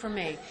thing for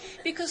me,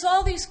 because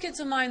all these kids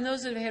of mine,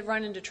 those that had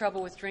run into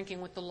trouble with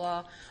drinking with the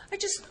law, I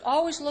just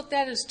always looked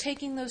at it as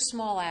taking those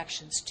small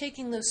actions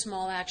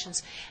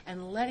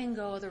and letting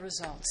go of the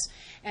results.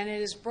 And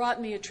it has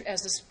brought me,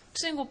 as a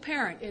single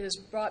parent, it has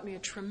brought me a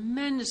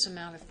tremendous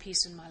amount of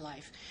peace in my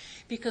life.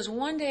 Because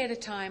one day at a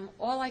time,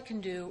 all I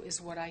can do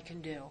is what I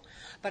can do.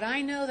 But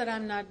I know that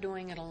I'm not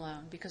doing it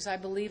alone, because I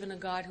believe in a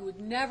God who would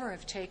never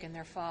have taken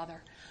their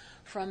father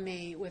from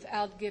me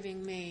without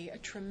giving me a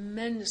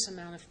tremendous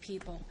amount of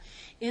people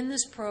in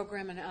this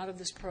program and out of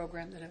this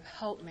program that have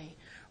helped me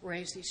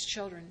raise these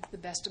children to the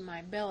best of my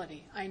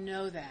ability. I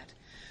know that.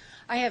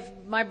 I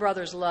have my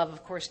brothers love,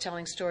 of course,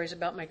 telling stories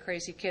about my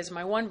crazy kids.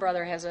 My one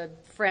brother has a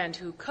friend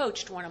who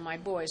coached one of my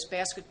boys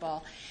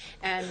basketball,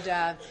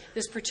 and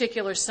this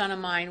particular son of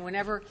mine,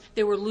 whenever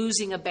they were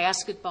losing a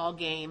basketball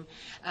game,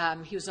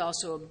 he was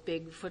also a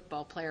big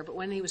football player, but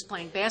when he was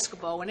playing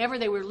basketball, whenever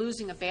they were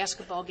losing a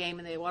basketball game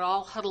and they would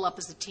all huddle up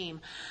as a team,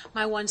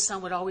 my one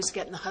son would always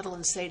get in the huddle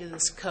and say to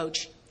this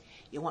coach,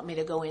 "You want me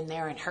to go in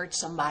there and hurt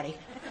somebody?"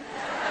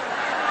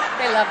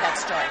 They love that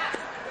story.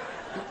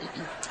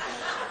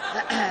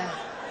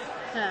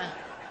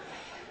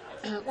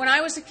 When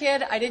I was a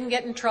kid, I didn't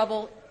get in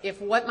trouble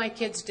if what my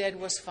kids did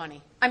was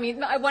funny. I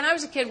mean, when I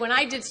was a kid, when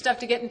I did stuff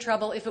to get in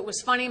trouble, if it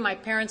was funny, my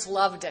parents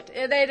loved it.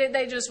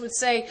 They just would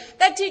say,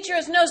 "That teacher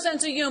has no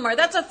sense of humor.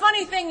 That's a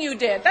funny thing you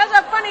did. That's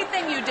a funny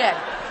thing you did."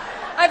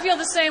 I feel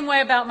the same way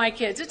about my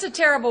kids. It's a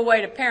terrible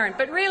way to parent,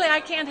 but really I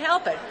can't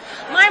help it.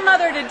 My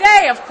mother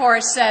today, of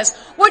course, says,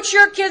 "What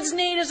your kids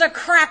need is a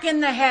crack in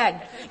the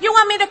head. You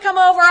want me to come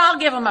over? I'll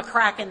give them a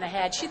crack in the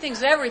head." She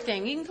thinks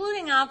everything,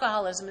 including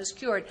alcoholism, is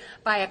cured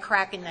by a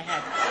crack in the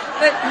head.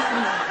 But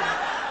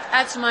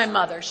that's my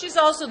mother. She's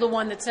also the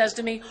one that says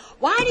to me,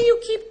 "Why do you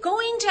keep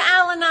going to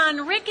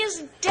Al-Anon? Rick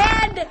is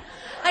dead."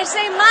 I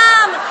say, "Mom,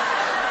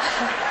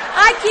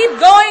 I keep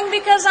going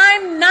because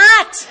I'm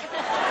not."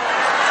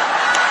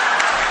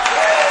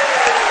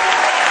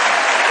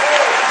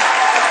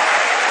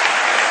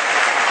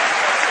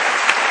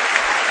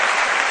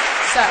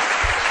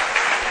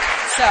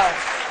 So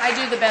I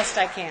do the best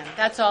I can.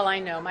 That's all I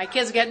know. My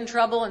kids get in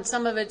trouble, and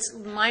some of it's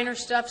minor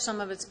stuff, some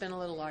of it's been a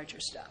little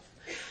larger stuff.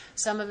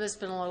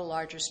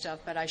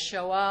 But I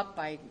show up.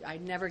 I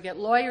never get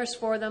lawyers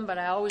for them, but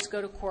I always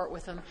go to court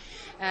with them.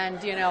 And,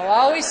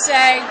 always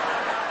say,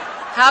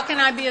 "How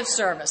can I be of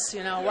service?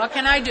 What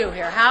can I do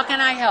here? How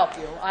can I help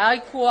you?" I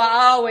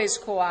always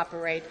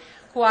cooperate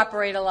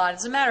a lot.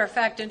 As a matter of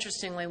fact,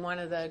 interestingly, one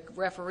of the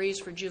referees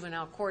for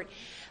juvenile court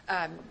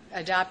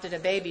adopted a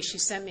baby. She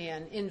sent me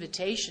an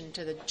invitation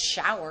to the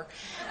shower.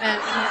 And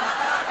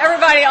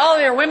everybody, all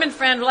their women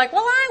friends were like,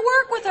 "Well, I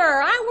work with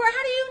her. How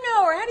do you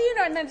know her? How do you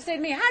know her?" And then they'd say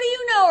to me, "How do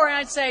you know her?" And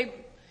I'd say,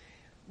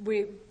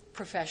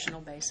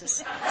 professional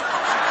basis.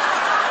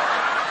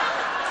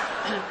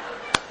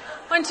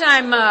 One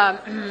time,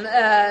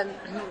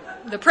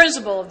 the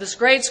principal of this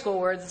grade school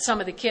where some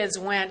of the kids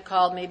went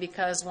called me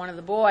because one of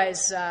the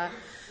boys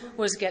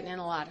was getting in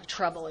a lot of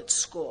trouble at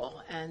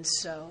school. And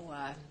so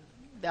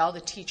all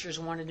the teachers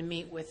wanted to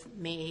meet with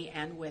me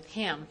and with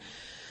him.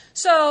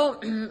 So,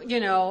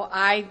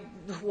 I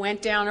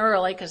went down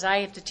early because I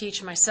have to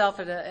teach myself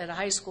at a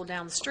high school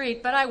down the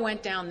street. But I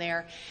went down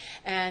there,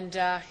 and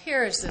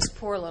here is this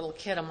poor little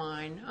kid of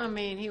mine. I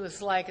mean, he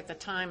was like at the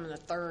time in the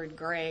 3rd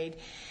grade.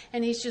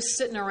 And he's just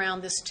sitting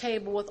around this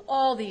table with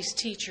all these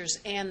teachers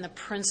and the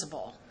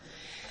principal.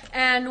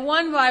 And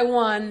one by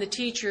one, the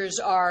teachers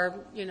are,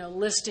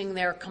 listing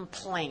their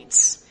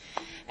complaints.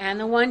 And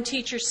the one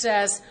teacher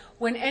says,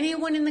 "When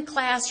anyone in the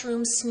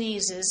classroom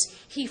sneezes,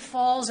 he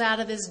falls out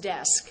of his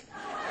desk."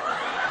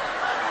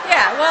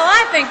 Yeah, well,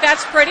 I think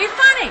that's pretty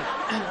funny.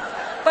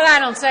 But I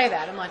don't say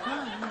that. I'm like,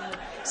 "Oh."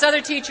 This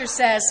other teacher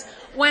says,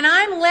 "When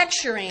I'm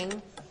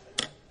lecturing,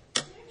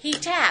 he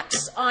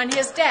taps on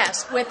his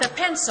desk with a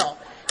pencil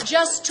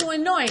just to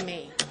annoy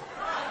me."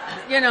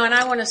 And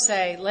I want to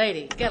say,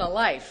 "Lady, get a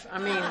life. I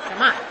mean,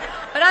 come on."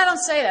 But I don't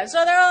say that.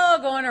 So they're all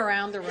going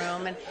around the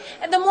room.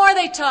 And the more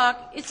they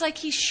talk, it's like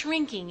he's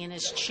shrinking in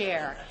his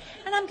chair.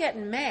 And I'm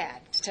getting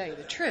mad, to tell you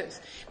the truth.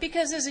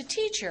 Because as a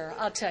teacher,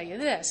 I'll tell you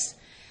this.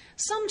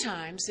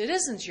 Sometimes it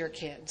isn't your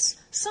kids.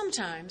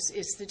 Sometimes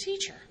it's the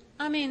teacher.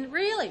 I mean,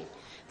 really.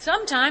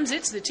 Sometimes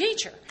it's the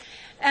teacher.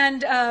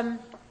 And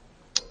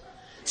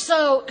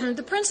so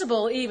the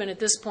principal, even at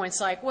this point,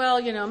 is like,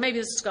 "Well, maybe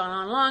this has gone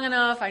on long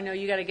enough. I know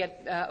you got to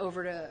get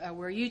over to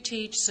where you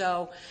teach,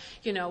 so,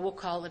 we'll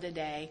call it a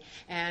day.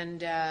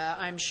 And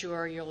I'm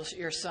sure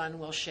your son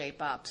will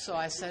shape up." So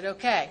I said,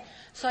 "Okay."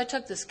 So I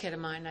took this kid of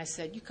mine, and I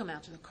said, "You come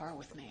out to the car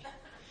with me."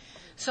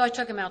 So I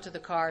took him out to the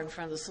car in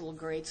front of this little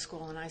grade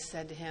school, and I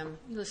said to him,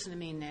 "Listen to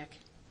me, Nick.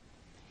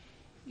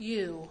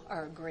 You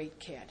are a great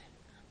kid.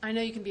 I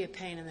know you can be a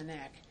pain in the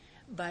neck,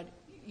 but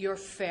your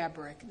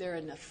fabric, there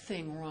isn't a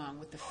thing wrong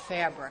with the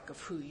fabric of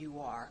who you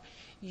are.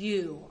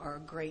 You are a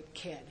great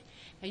kid.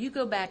 Now, you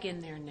go back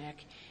in there,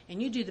 Nick, and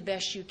you do the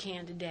best you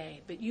can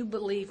today. But you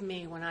believe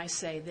me when I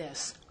say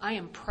this. I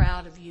am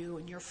proud of you,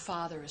 and your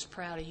father is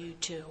proud of you,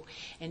 too.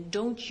 And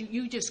don't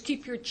you just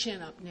keep your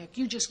chin up, Nick.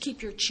 You just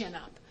keep your chin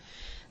up.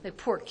 The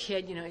poor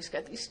kid, he's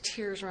got these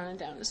tears running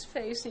down his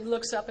face. And he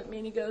looks up at me,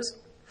 and he goes,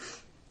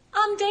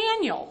 I'm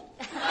Daniel.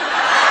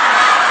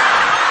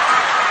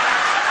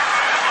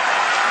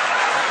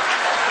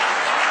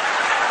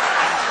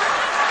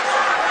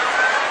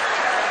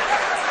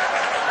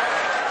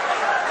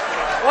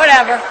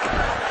 Whatever.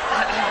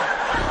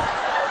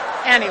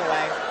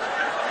 Anyway.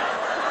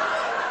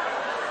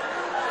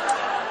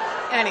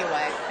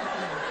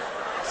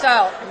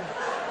 So,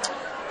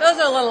 those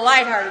are little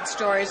lighthearted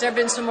stories. There have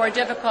been some more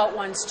difficult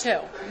ones, too.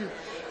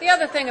 The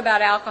other thing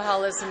about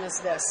alcoholism is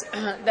this,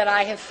 that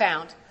I have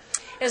found,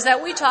 is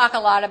that we talk a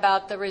lot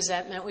about the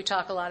resentment, we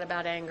talk a lot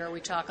about anger, we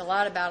talk a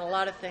lot about a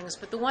lot of things,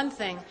 but the one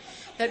thing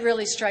that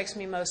really strikes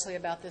me mostly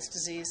about this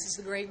disease is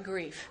the great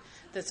grief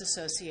that's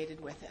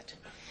associated with it.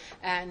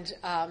 And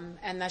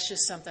that's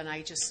just something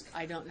I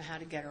don't know how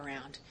to get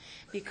around.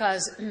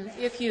 Because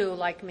if you,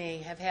 like me,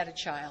 have had a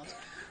child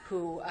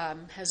who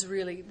has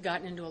really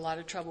gotten into a lot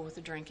of trouble with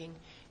the drinking,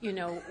 you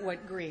know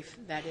what grief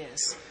that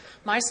is.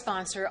 My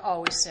sponsor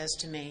always says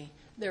to me,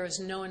 there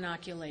is no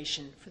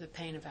inoculation for the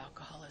pain of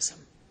alcoholism.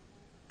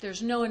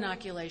 There's no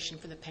inoculation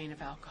for the pain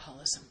of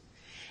alcoholism.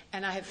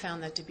 And I have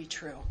found that to be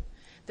true.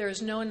 There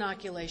is no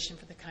inoculation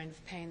for the kind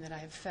of pain that I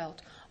have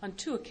felt on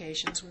 2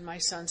 occasions when my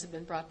sons have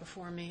been brought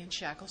before me in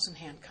shackles and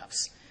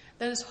handcuffs.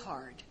 That is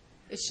hard.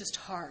 It's just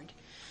hard.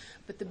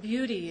 But the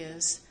beauty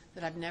is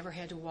that I've never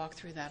had to walk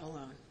through that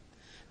alone.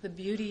 The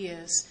beauty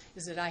is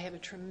that I have a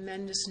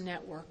tremendous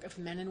network of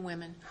men and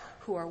women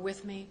who are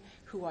with me,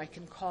 who I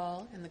can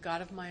call, and the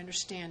God of my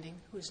understanding,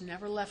 who has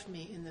never left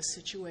me in this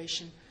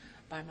situation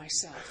by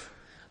myself.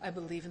 I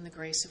believe in the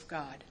grace of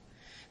God.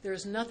 There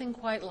is nothing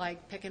quite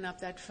like picking up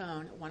that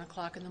phone at 1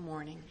 o'clock in the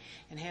morning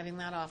and having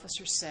that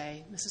officer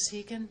say, Mrs.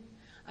 Heekin,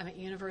 I'm at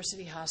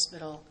University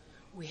Hospital.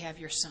 We have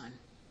your son.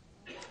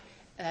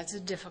 That's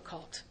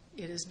difficult.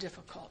 It is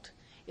difficult.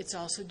 It's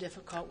also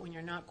difficult when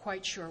you're not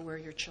quite sure where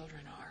your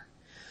children are.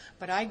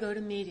 But I go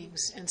to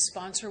meetings and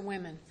sponsor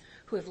women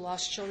who have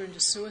lost children to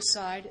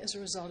suicide as a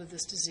result of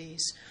this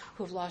disease,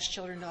 who have lost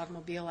children to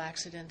automobile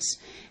accidents,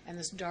 and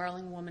this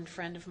darling woman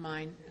friend of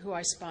mine who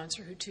I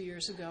sponsor, who 2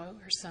 years ago,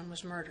 her son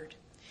was murdered.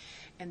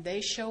 And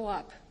they show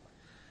up.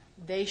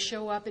 They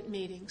show up at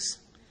meetings.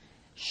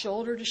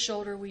 Shoulder to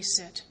shoulder we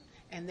sit.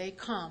 And they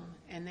come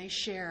and they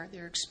share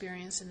their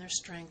experience and their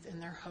strength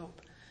and their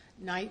hope,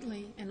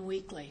 nightly and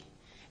weekly.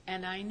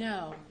 And I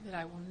know that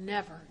I will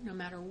never, no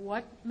matter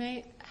what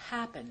may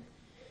happen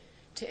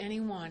to any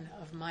one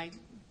of my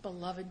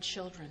beloved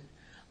children,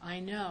 I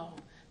know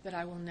that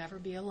I will never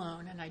be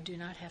alone, and I do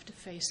not have to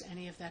face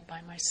any of that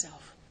by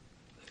myself.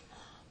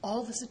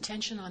 All this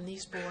attention on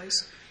these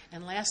boys,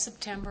 and last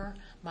September,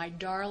 my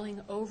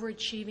darling,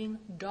 overachieving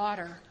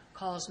daughter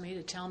calls me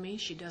to tell me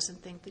she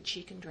doesn't think that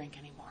she can drink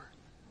anymore.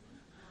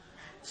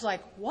 It's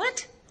like,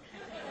 what?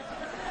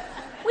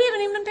 We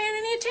haven't even been paying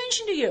any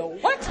attention to you.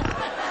 What?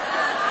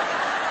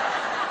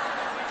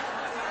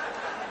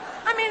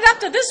 I mean, up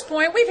to this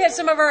point, we've had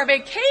some of our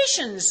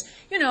vacations.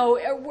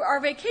 Our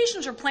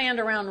vacations are planned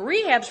around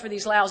rehabs for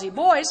these lousy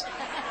boys.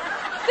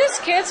 This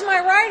kid's my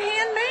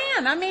right-hand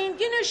man. I mean,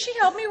 she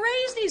helped me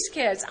raise these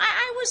kids.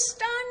 I was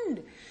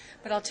stunned.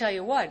 But I'll tell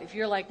you what, if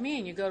you're like me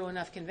and you go to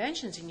enough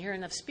conventions and you hear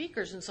enough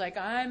speakers, and it's like,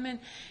 I'm in,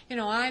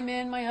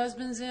 my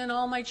husband's in,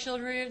 all my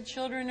children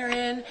are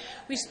in,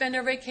 we spend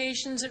our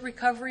vacations at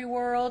Recovery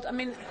World. I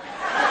mean,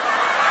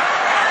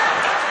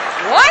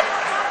 what?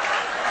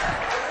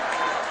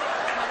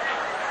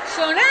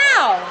 So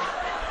now,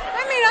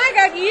 I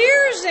got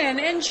years in,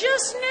 and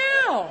just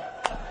now,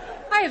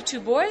 I have 2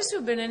 boys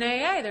who've been in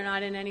AA. They're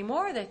not in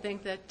anymore. They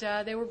think that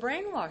they were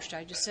brainwashed.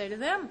 I just say to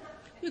them,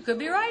 you could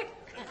be right.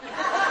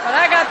 But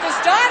I got this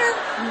daughter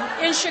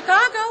in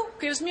Chicago,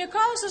 gives me a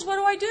call, says, what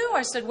do I do?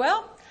 I said,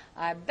 well,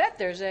 I bet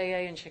there's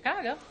AA in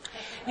Chicago.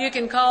 You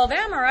can call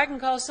them, or I can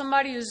call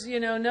somebody who's,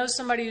 knows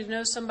somebody who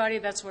knows somebody.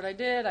 That's what I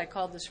did. I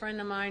called this friend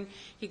of mine.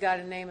 He got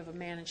a name of a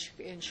man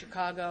in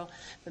Chicago.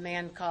 The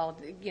man called,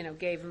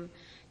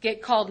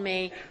 called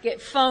me,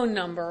 get phone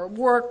number,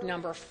 work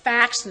number,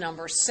 fax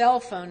number, cell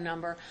phone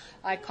number.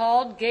 I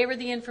called, gave her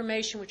the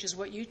information, which is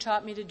what you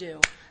taught me to do.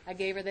 I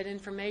gave her that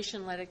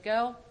information, let it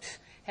go.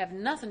 Have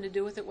nothing to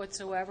do with it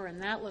whatsoever, and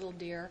that little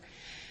dear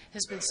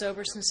has been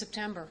sober since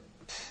September.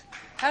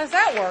 How does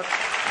that work?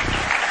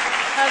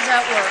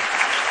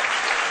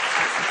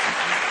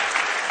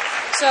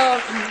 So,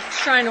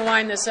 trying to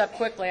wind this up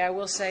quickly, I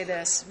will say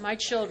this. My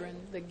children,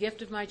 the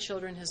gift of my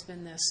children has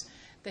been this.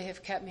 They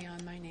have kept me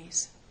on my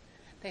knees.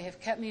 They have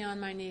kept me on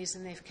my knees,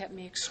 and they've kept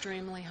me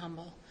extremely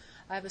humble.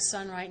 I have a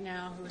son right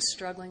now who is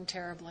struggling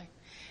terribly.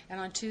 And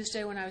on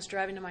Tuesday, when I was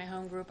driving to my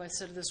home group, I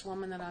said to this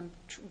woman that I'm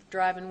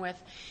driving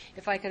with,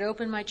 if I could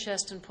open my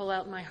chest and pull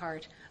out my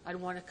heart, I'd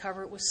want to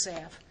cover it with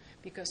salve,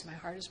 because my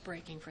heart is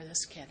breaking for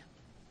this kid.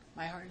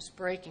 My heart is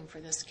breaking for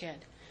this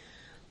kid.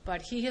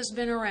 But he has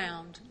been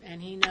around,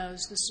 and he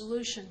knows the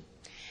solution.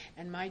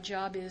 And my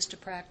job is to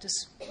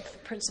practice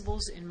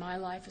principles in my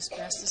life as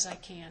best as I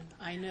can.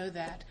 I know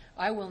that.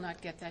 I will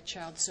not get that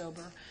child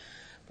sober.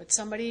 But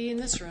somebody in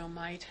this room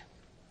might.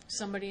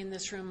 Somebody in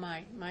this room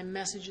might. My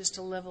message is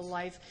to live a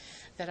life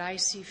that I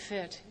see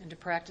fit and to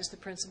practice the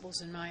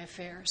principles in my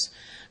affairs.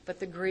 But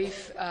the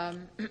grief, I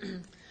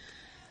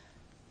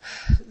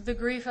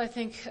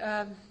think,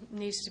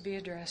 needs to be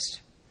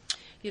addressed.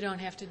 You don't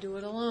have to do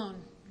it alone.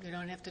 You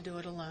don't have to do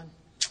it alone.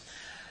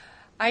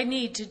 I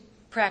need to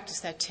practice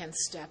that 10th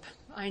step.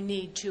 I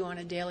need to, on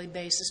a daily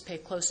basis, pay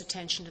close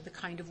attention to the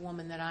kind of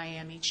woman that I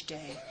am each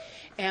day.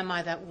 Am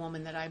I that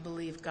woman that I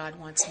believe God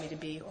wants me to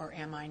be, or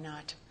am I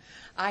not?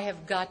 I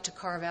have got to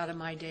carve out of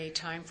my day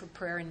time for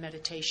prayer and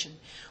meditation.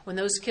 When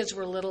those kids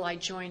were little, I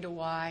joined a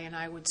Y, and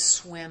I would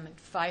swim at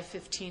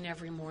 5:15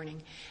 every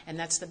morning, and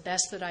that's the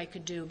best that I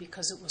could do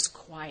because it was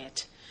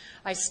quiet.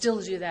 I still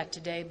do that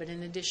today, but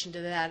in addition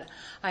to that,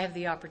 I have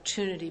the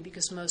opportunity,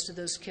 because most of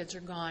those kids are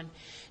gone,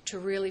 to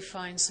really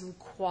find some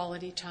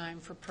quality time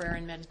for prayer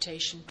and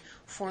meditation.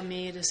 For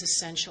me, it is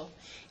essential.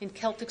 In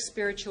Celtic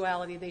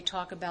spirituality, they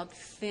talk about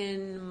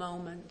thin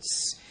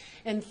moments.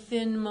 And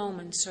thin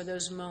moments are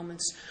those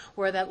moments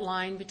where that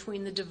line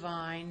between the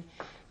divine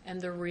and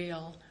the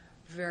real,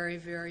 very,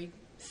 very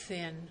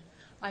thin.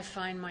 I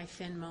find my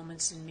thin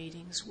moments in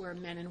meetings where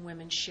men and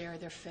women share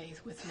their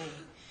faith with me,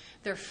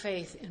 their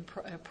faith in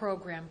a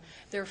program,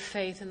 their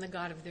faith in the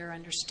God of their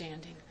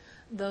understanding.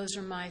 Those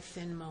are my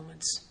thin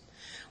moments.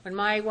 When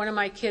one of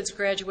my kids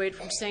graduated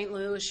from St.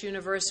 Louis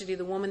University,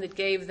 the woman that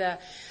gave the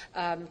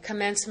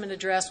commencement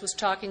address was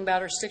talking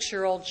about her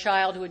 6-year-old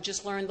child who had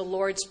just learned the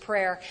Lord's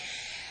Prayer.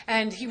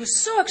 And he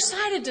was so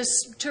excited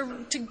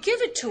to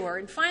give it to her.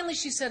 And finally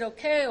she said,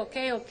 okay,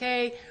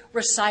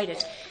 recite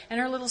it. And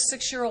her little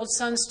 6-year-old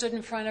son stood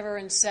in front of her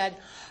and said,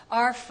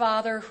 "Our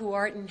Father who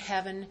art in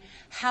heaven,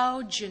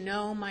 how'd you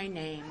know my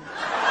name?"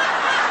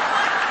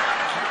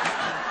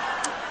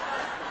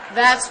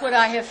 That's what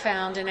I have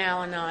found in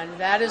Al-Anon.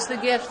 That is the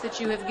gift that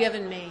you have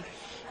given me.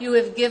 You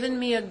have given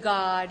me a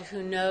God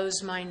who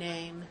knows my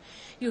name.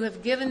 You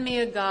have given me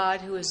a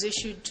God who has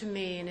issued to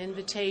me an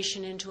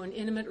invitation into an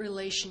intimate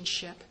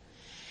relationship.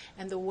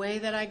 And the way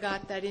that I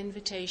got that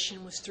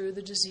invitation was through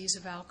the disease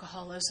of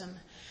alcoholism.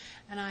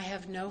 And I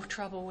have no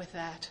trouble with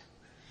that,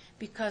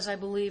 because I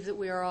believe that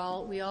we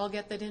all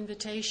get that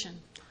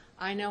invitation.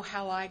 I know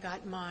how I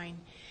got mine,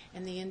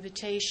 and the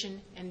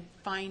invitation and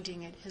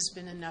finding it has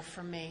been enough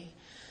for me.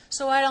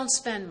 So I don't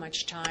spend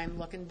much time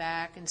looking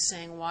back and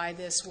saying, why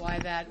this, why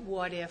that,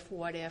 what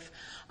if.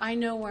 I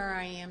know where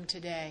I am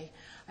today.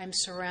 I'm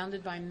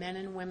surrounded by men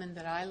and women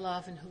that I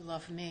love and who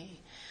love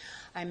me.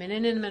 I'm in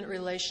an intimate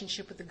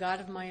relationship with the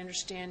God of my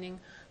understanding,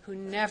 who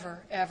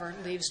never, ever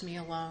leaves me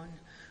alone,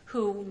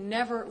 who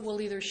never will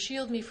either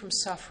shield me from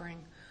suffering,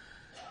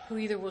 or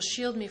will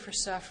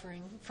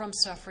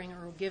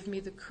give me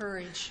the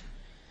courage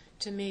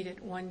to meet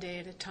it one day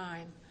at a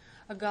time.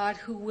 A God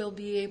who will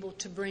be able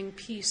to bring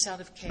peace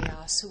out of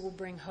chaos, who will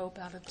bring hope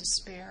out of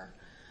despair.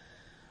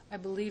 I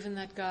believe in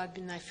that God,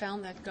 and I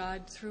found that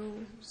God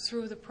through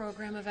the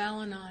program of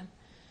Al-Anon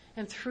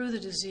and through the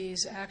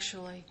disease,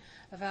 actually,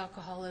 of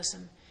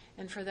alcoholism.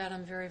 And for that,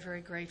 I'm very,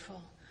 very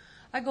grateful.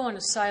 I go on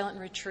a silent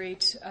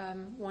retreat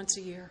once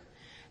a year.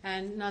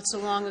 And not so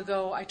long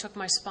ago, I took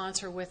my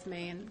sponsor with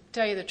me. And to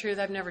tell you the truth,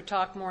 I've never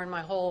talked more in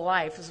my whole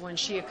life as when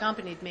she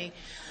accompanied me.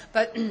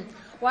 But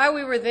while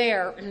we were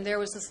there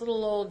was this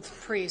little old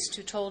priest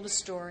who told a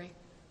story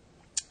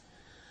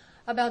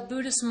about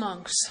Buddhist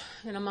monks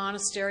in a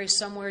monastery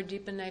somewhere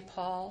deep in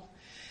Nepal.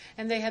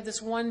 And they had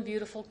this one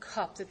beautiful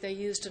cup that they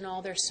used in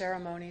all their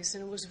ceremonies,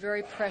 and it was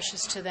very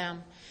precious to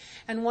them.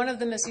 And one of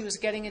them, as he was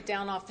getting it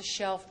down off the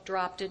shelf,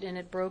 dropped it, and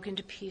it broke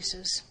into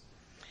pieces.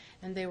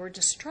 And they were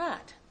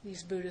distraught,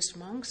 these Buddhist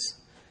monks,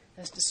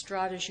 as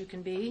distraught as you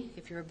can be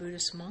if you're a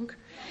Buddhist monk.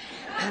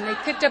 And they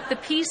picked up the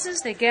pieces,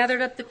 they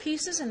gathered up the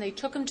pieces, and they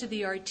took them to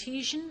the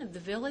artisan of the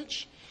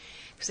village,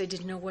 because they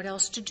didn't know what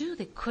else to do.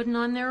 They couldn't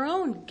on their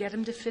own get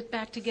them to fit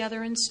back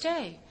together and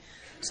stay.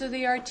 So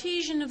the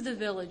artisan of the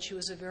village, who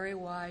was a very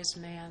wise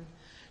man,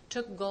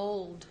 took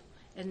gold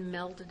and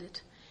melted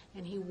it,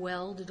 and he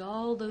welded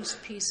all those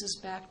pieces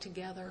back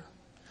together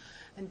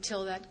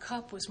until that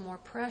cup was more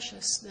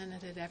precious than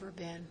it had ever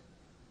been.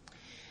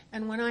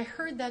 And when I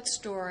heard that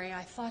story,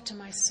 I thought to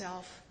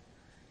myself,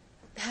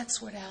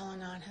 that's what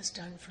Al-Anon has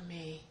done for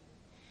me.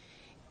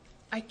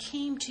 I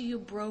came to you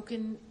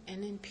broken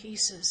and in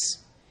pieces,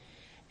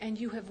 and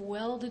you have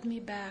welded me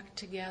back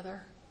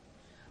together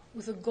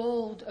with the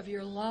gold of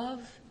your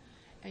love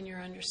and your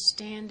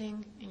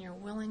understanding and your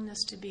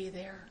willingness to be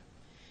there.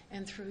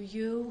 And through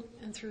you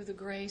and through the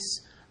grace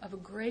of a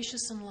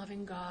gracious and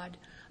loving God,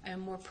 I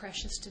am more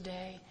precious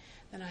today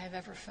than I have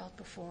ever felt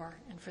before.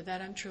 And for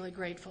that, I'm truly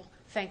grateful.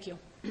 Thank you.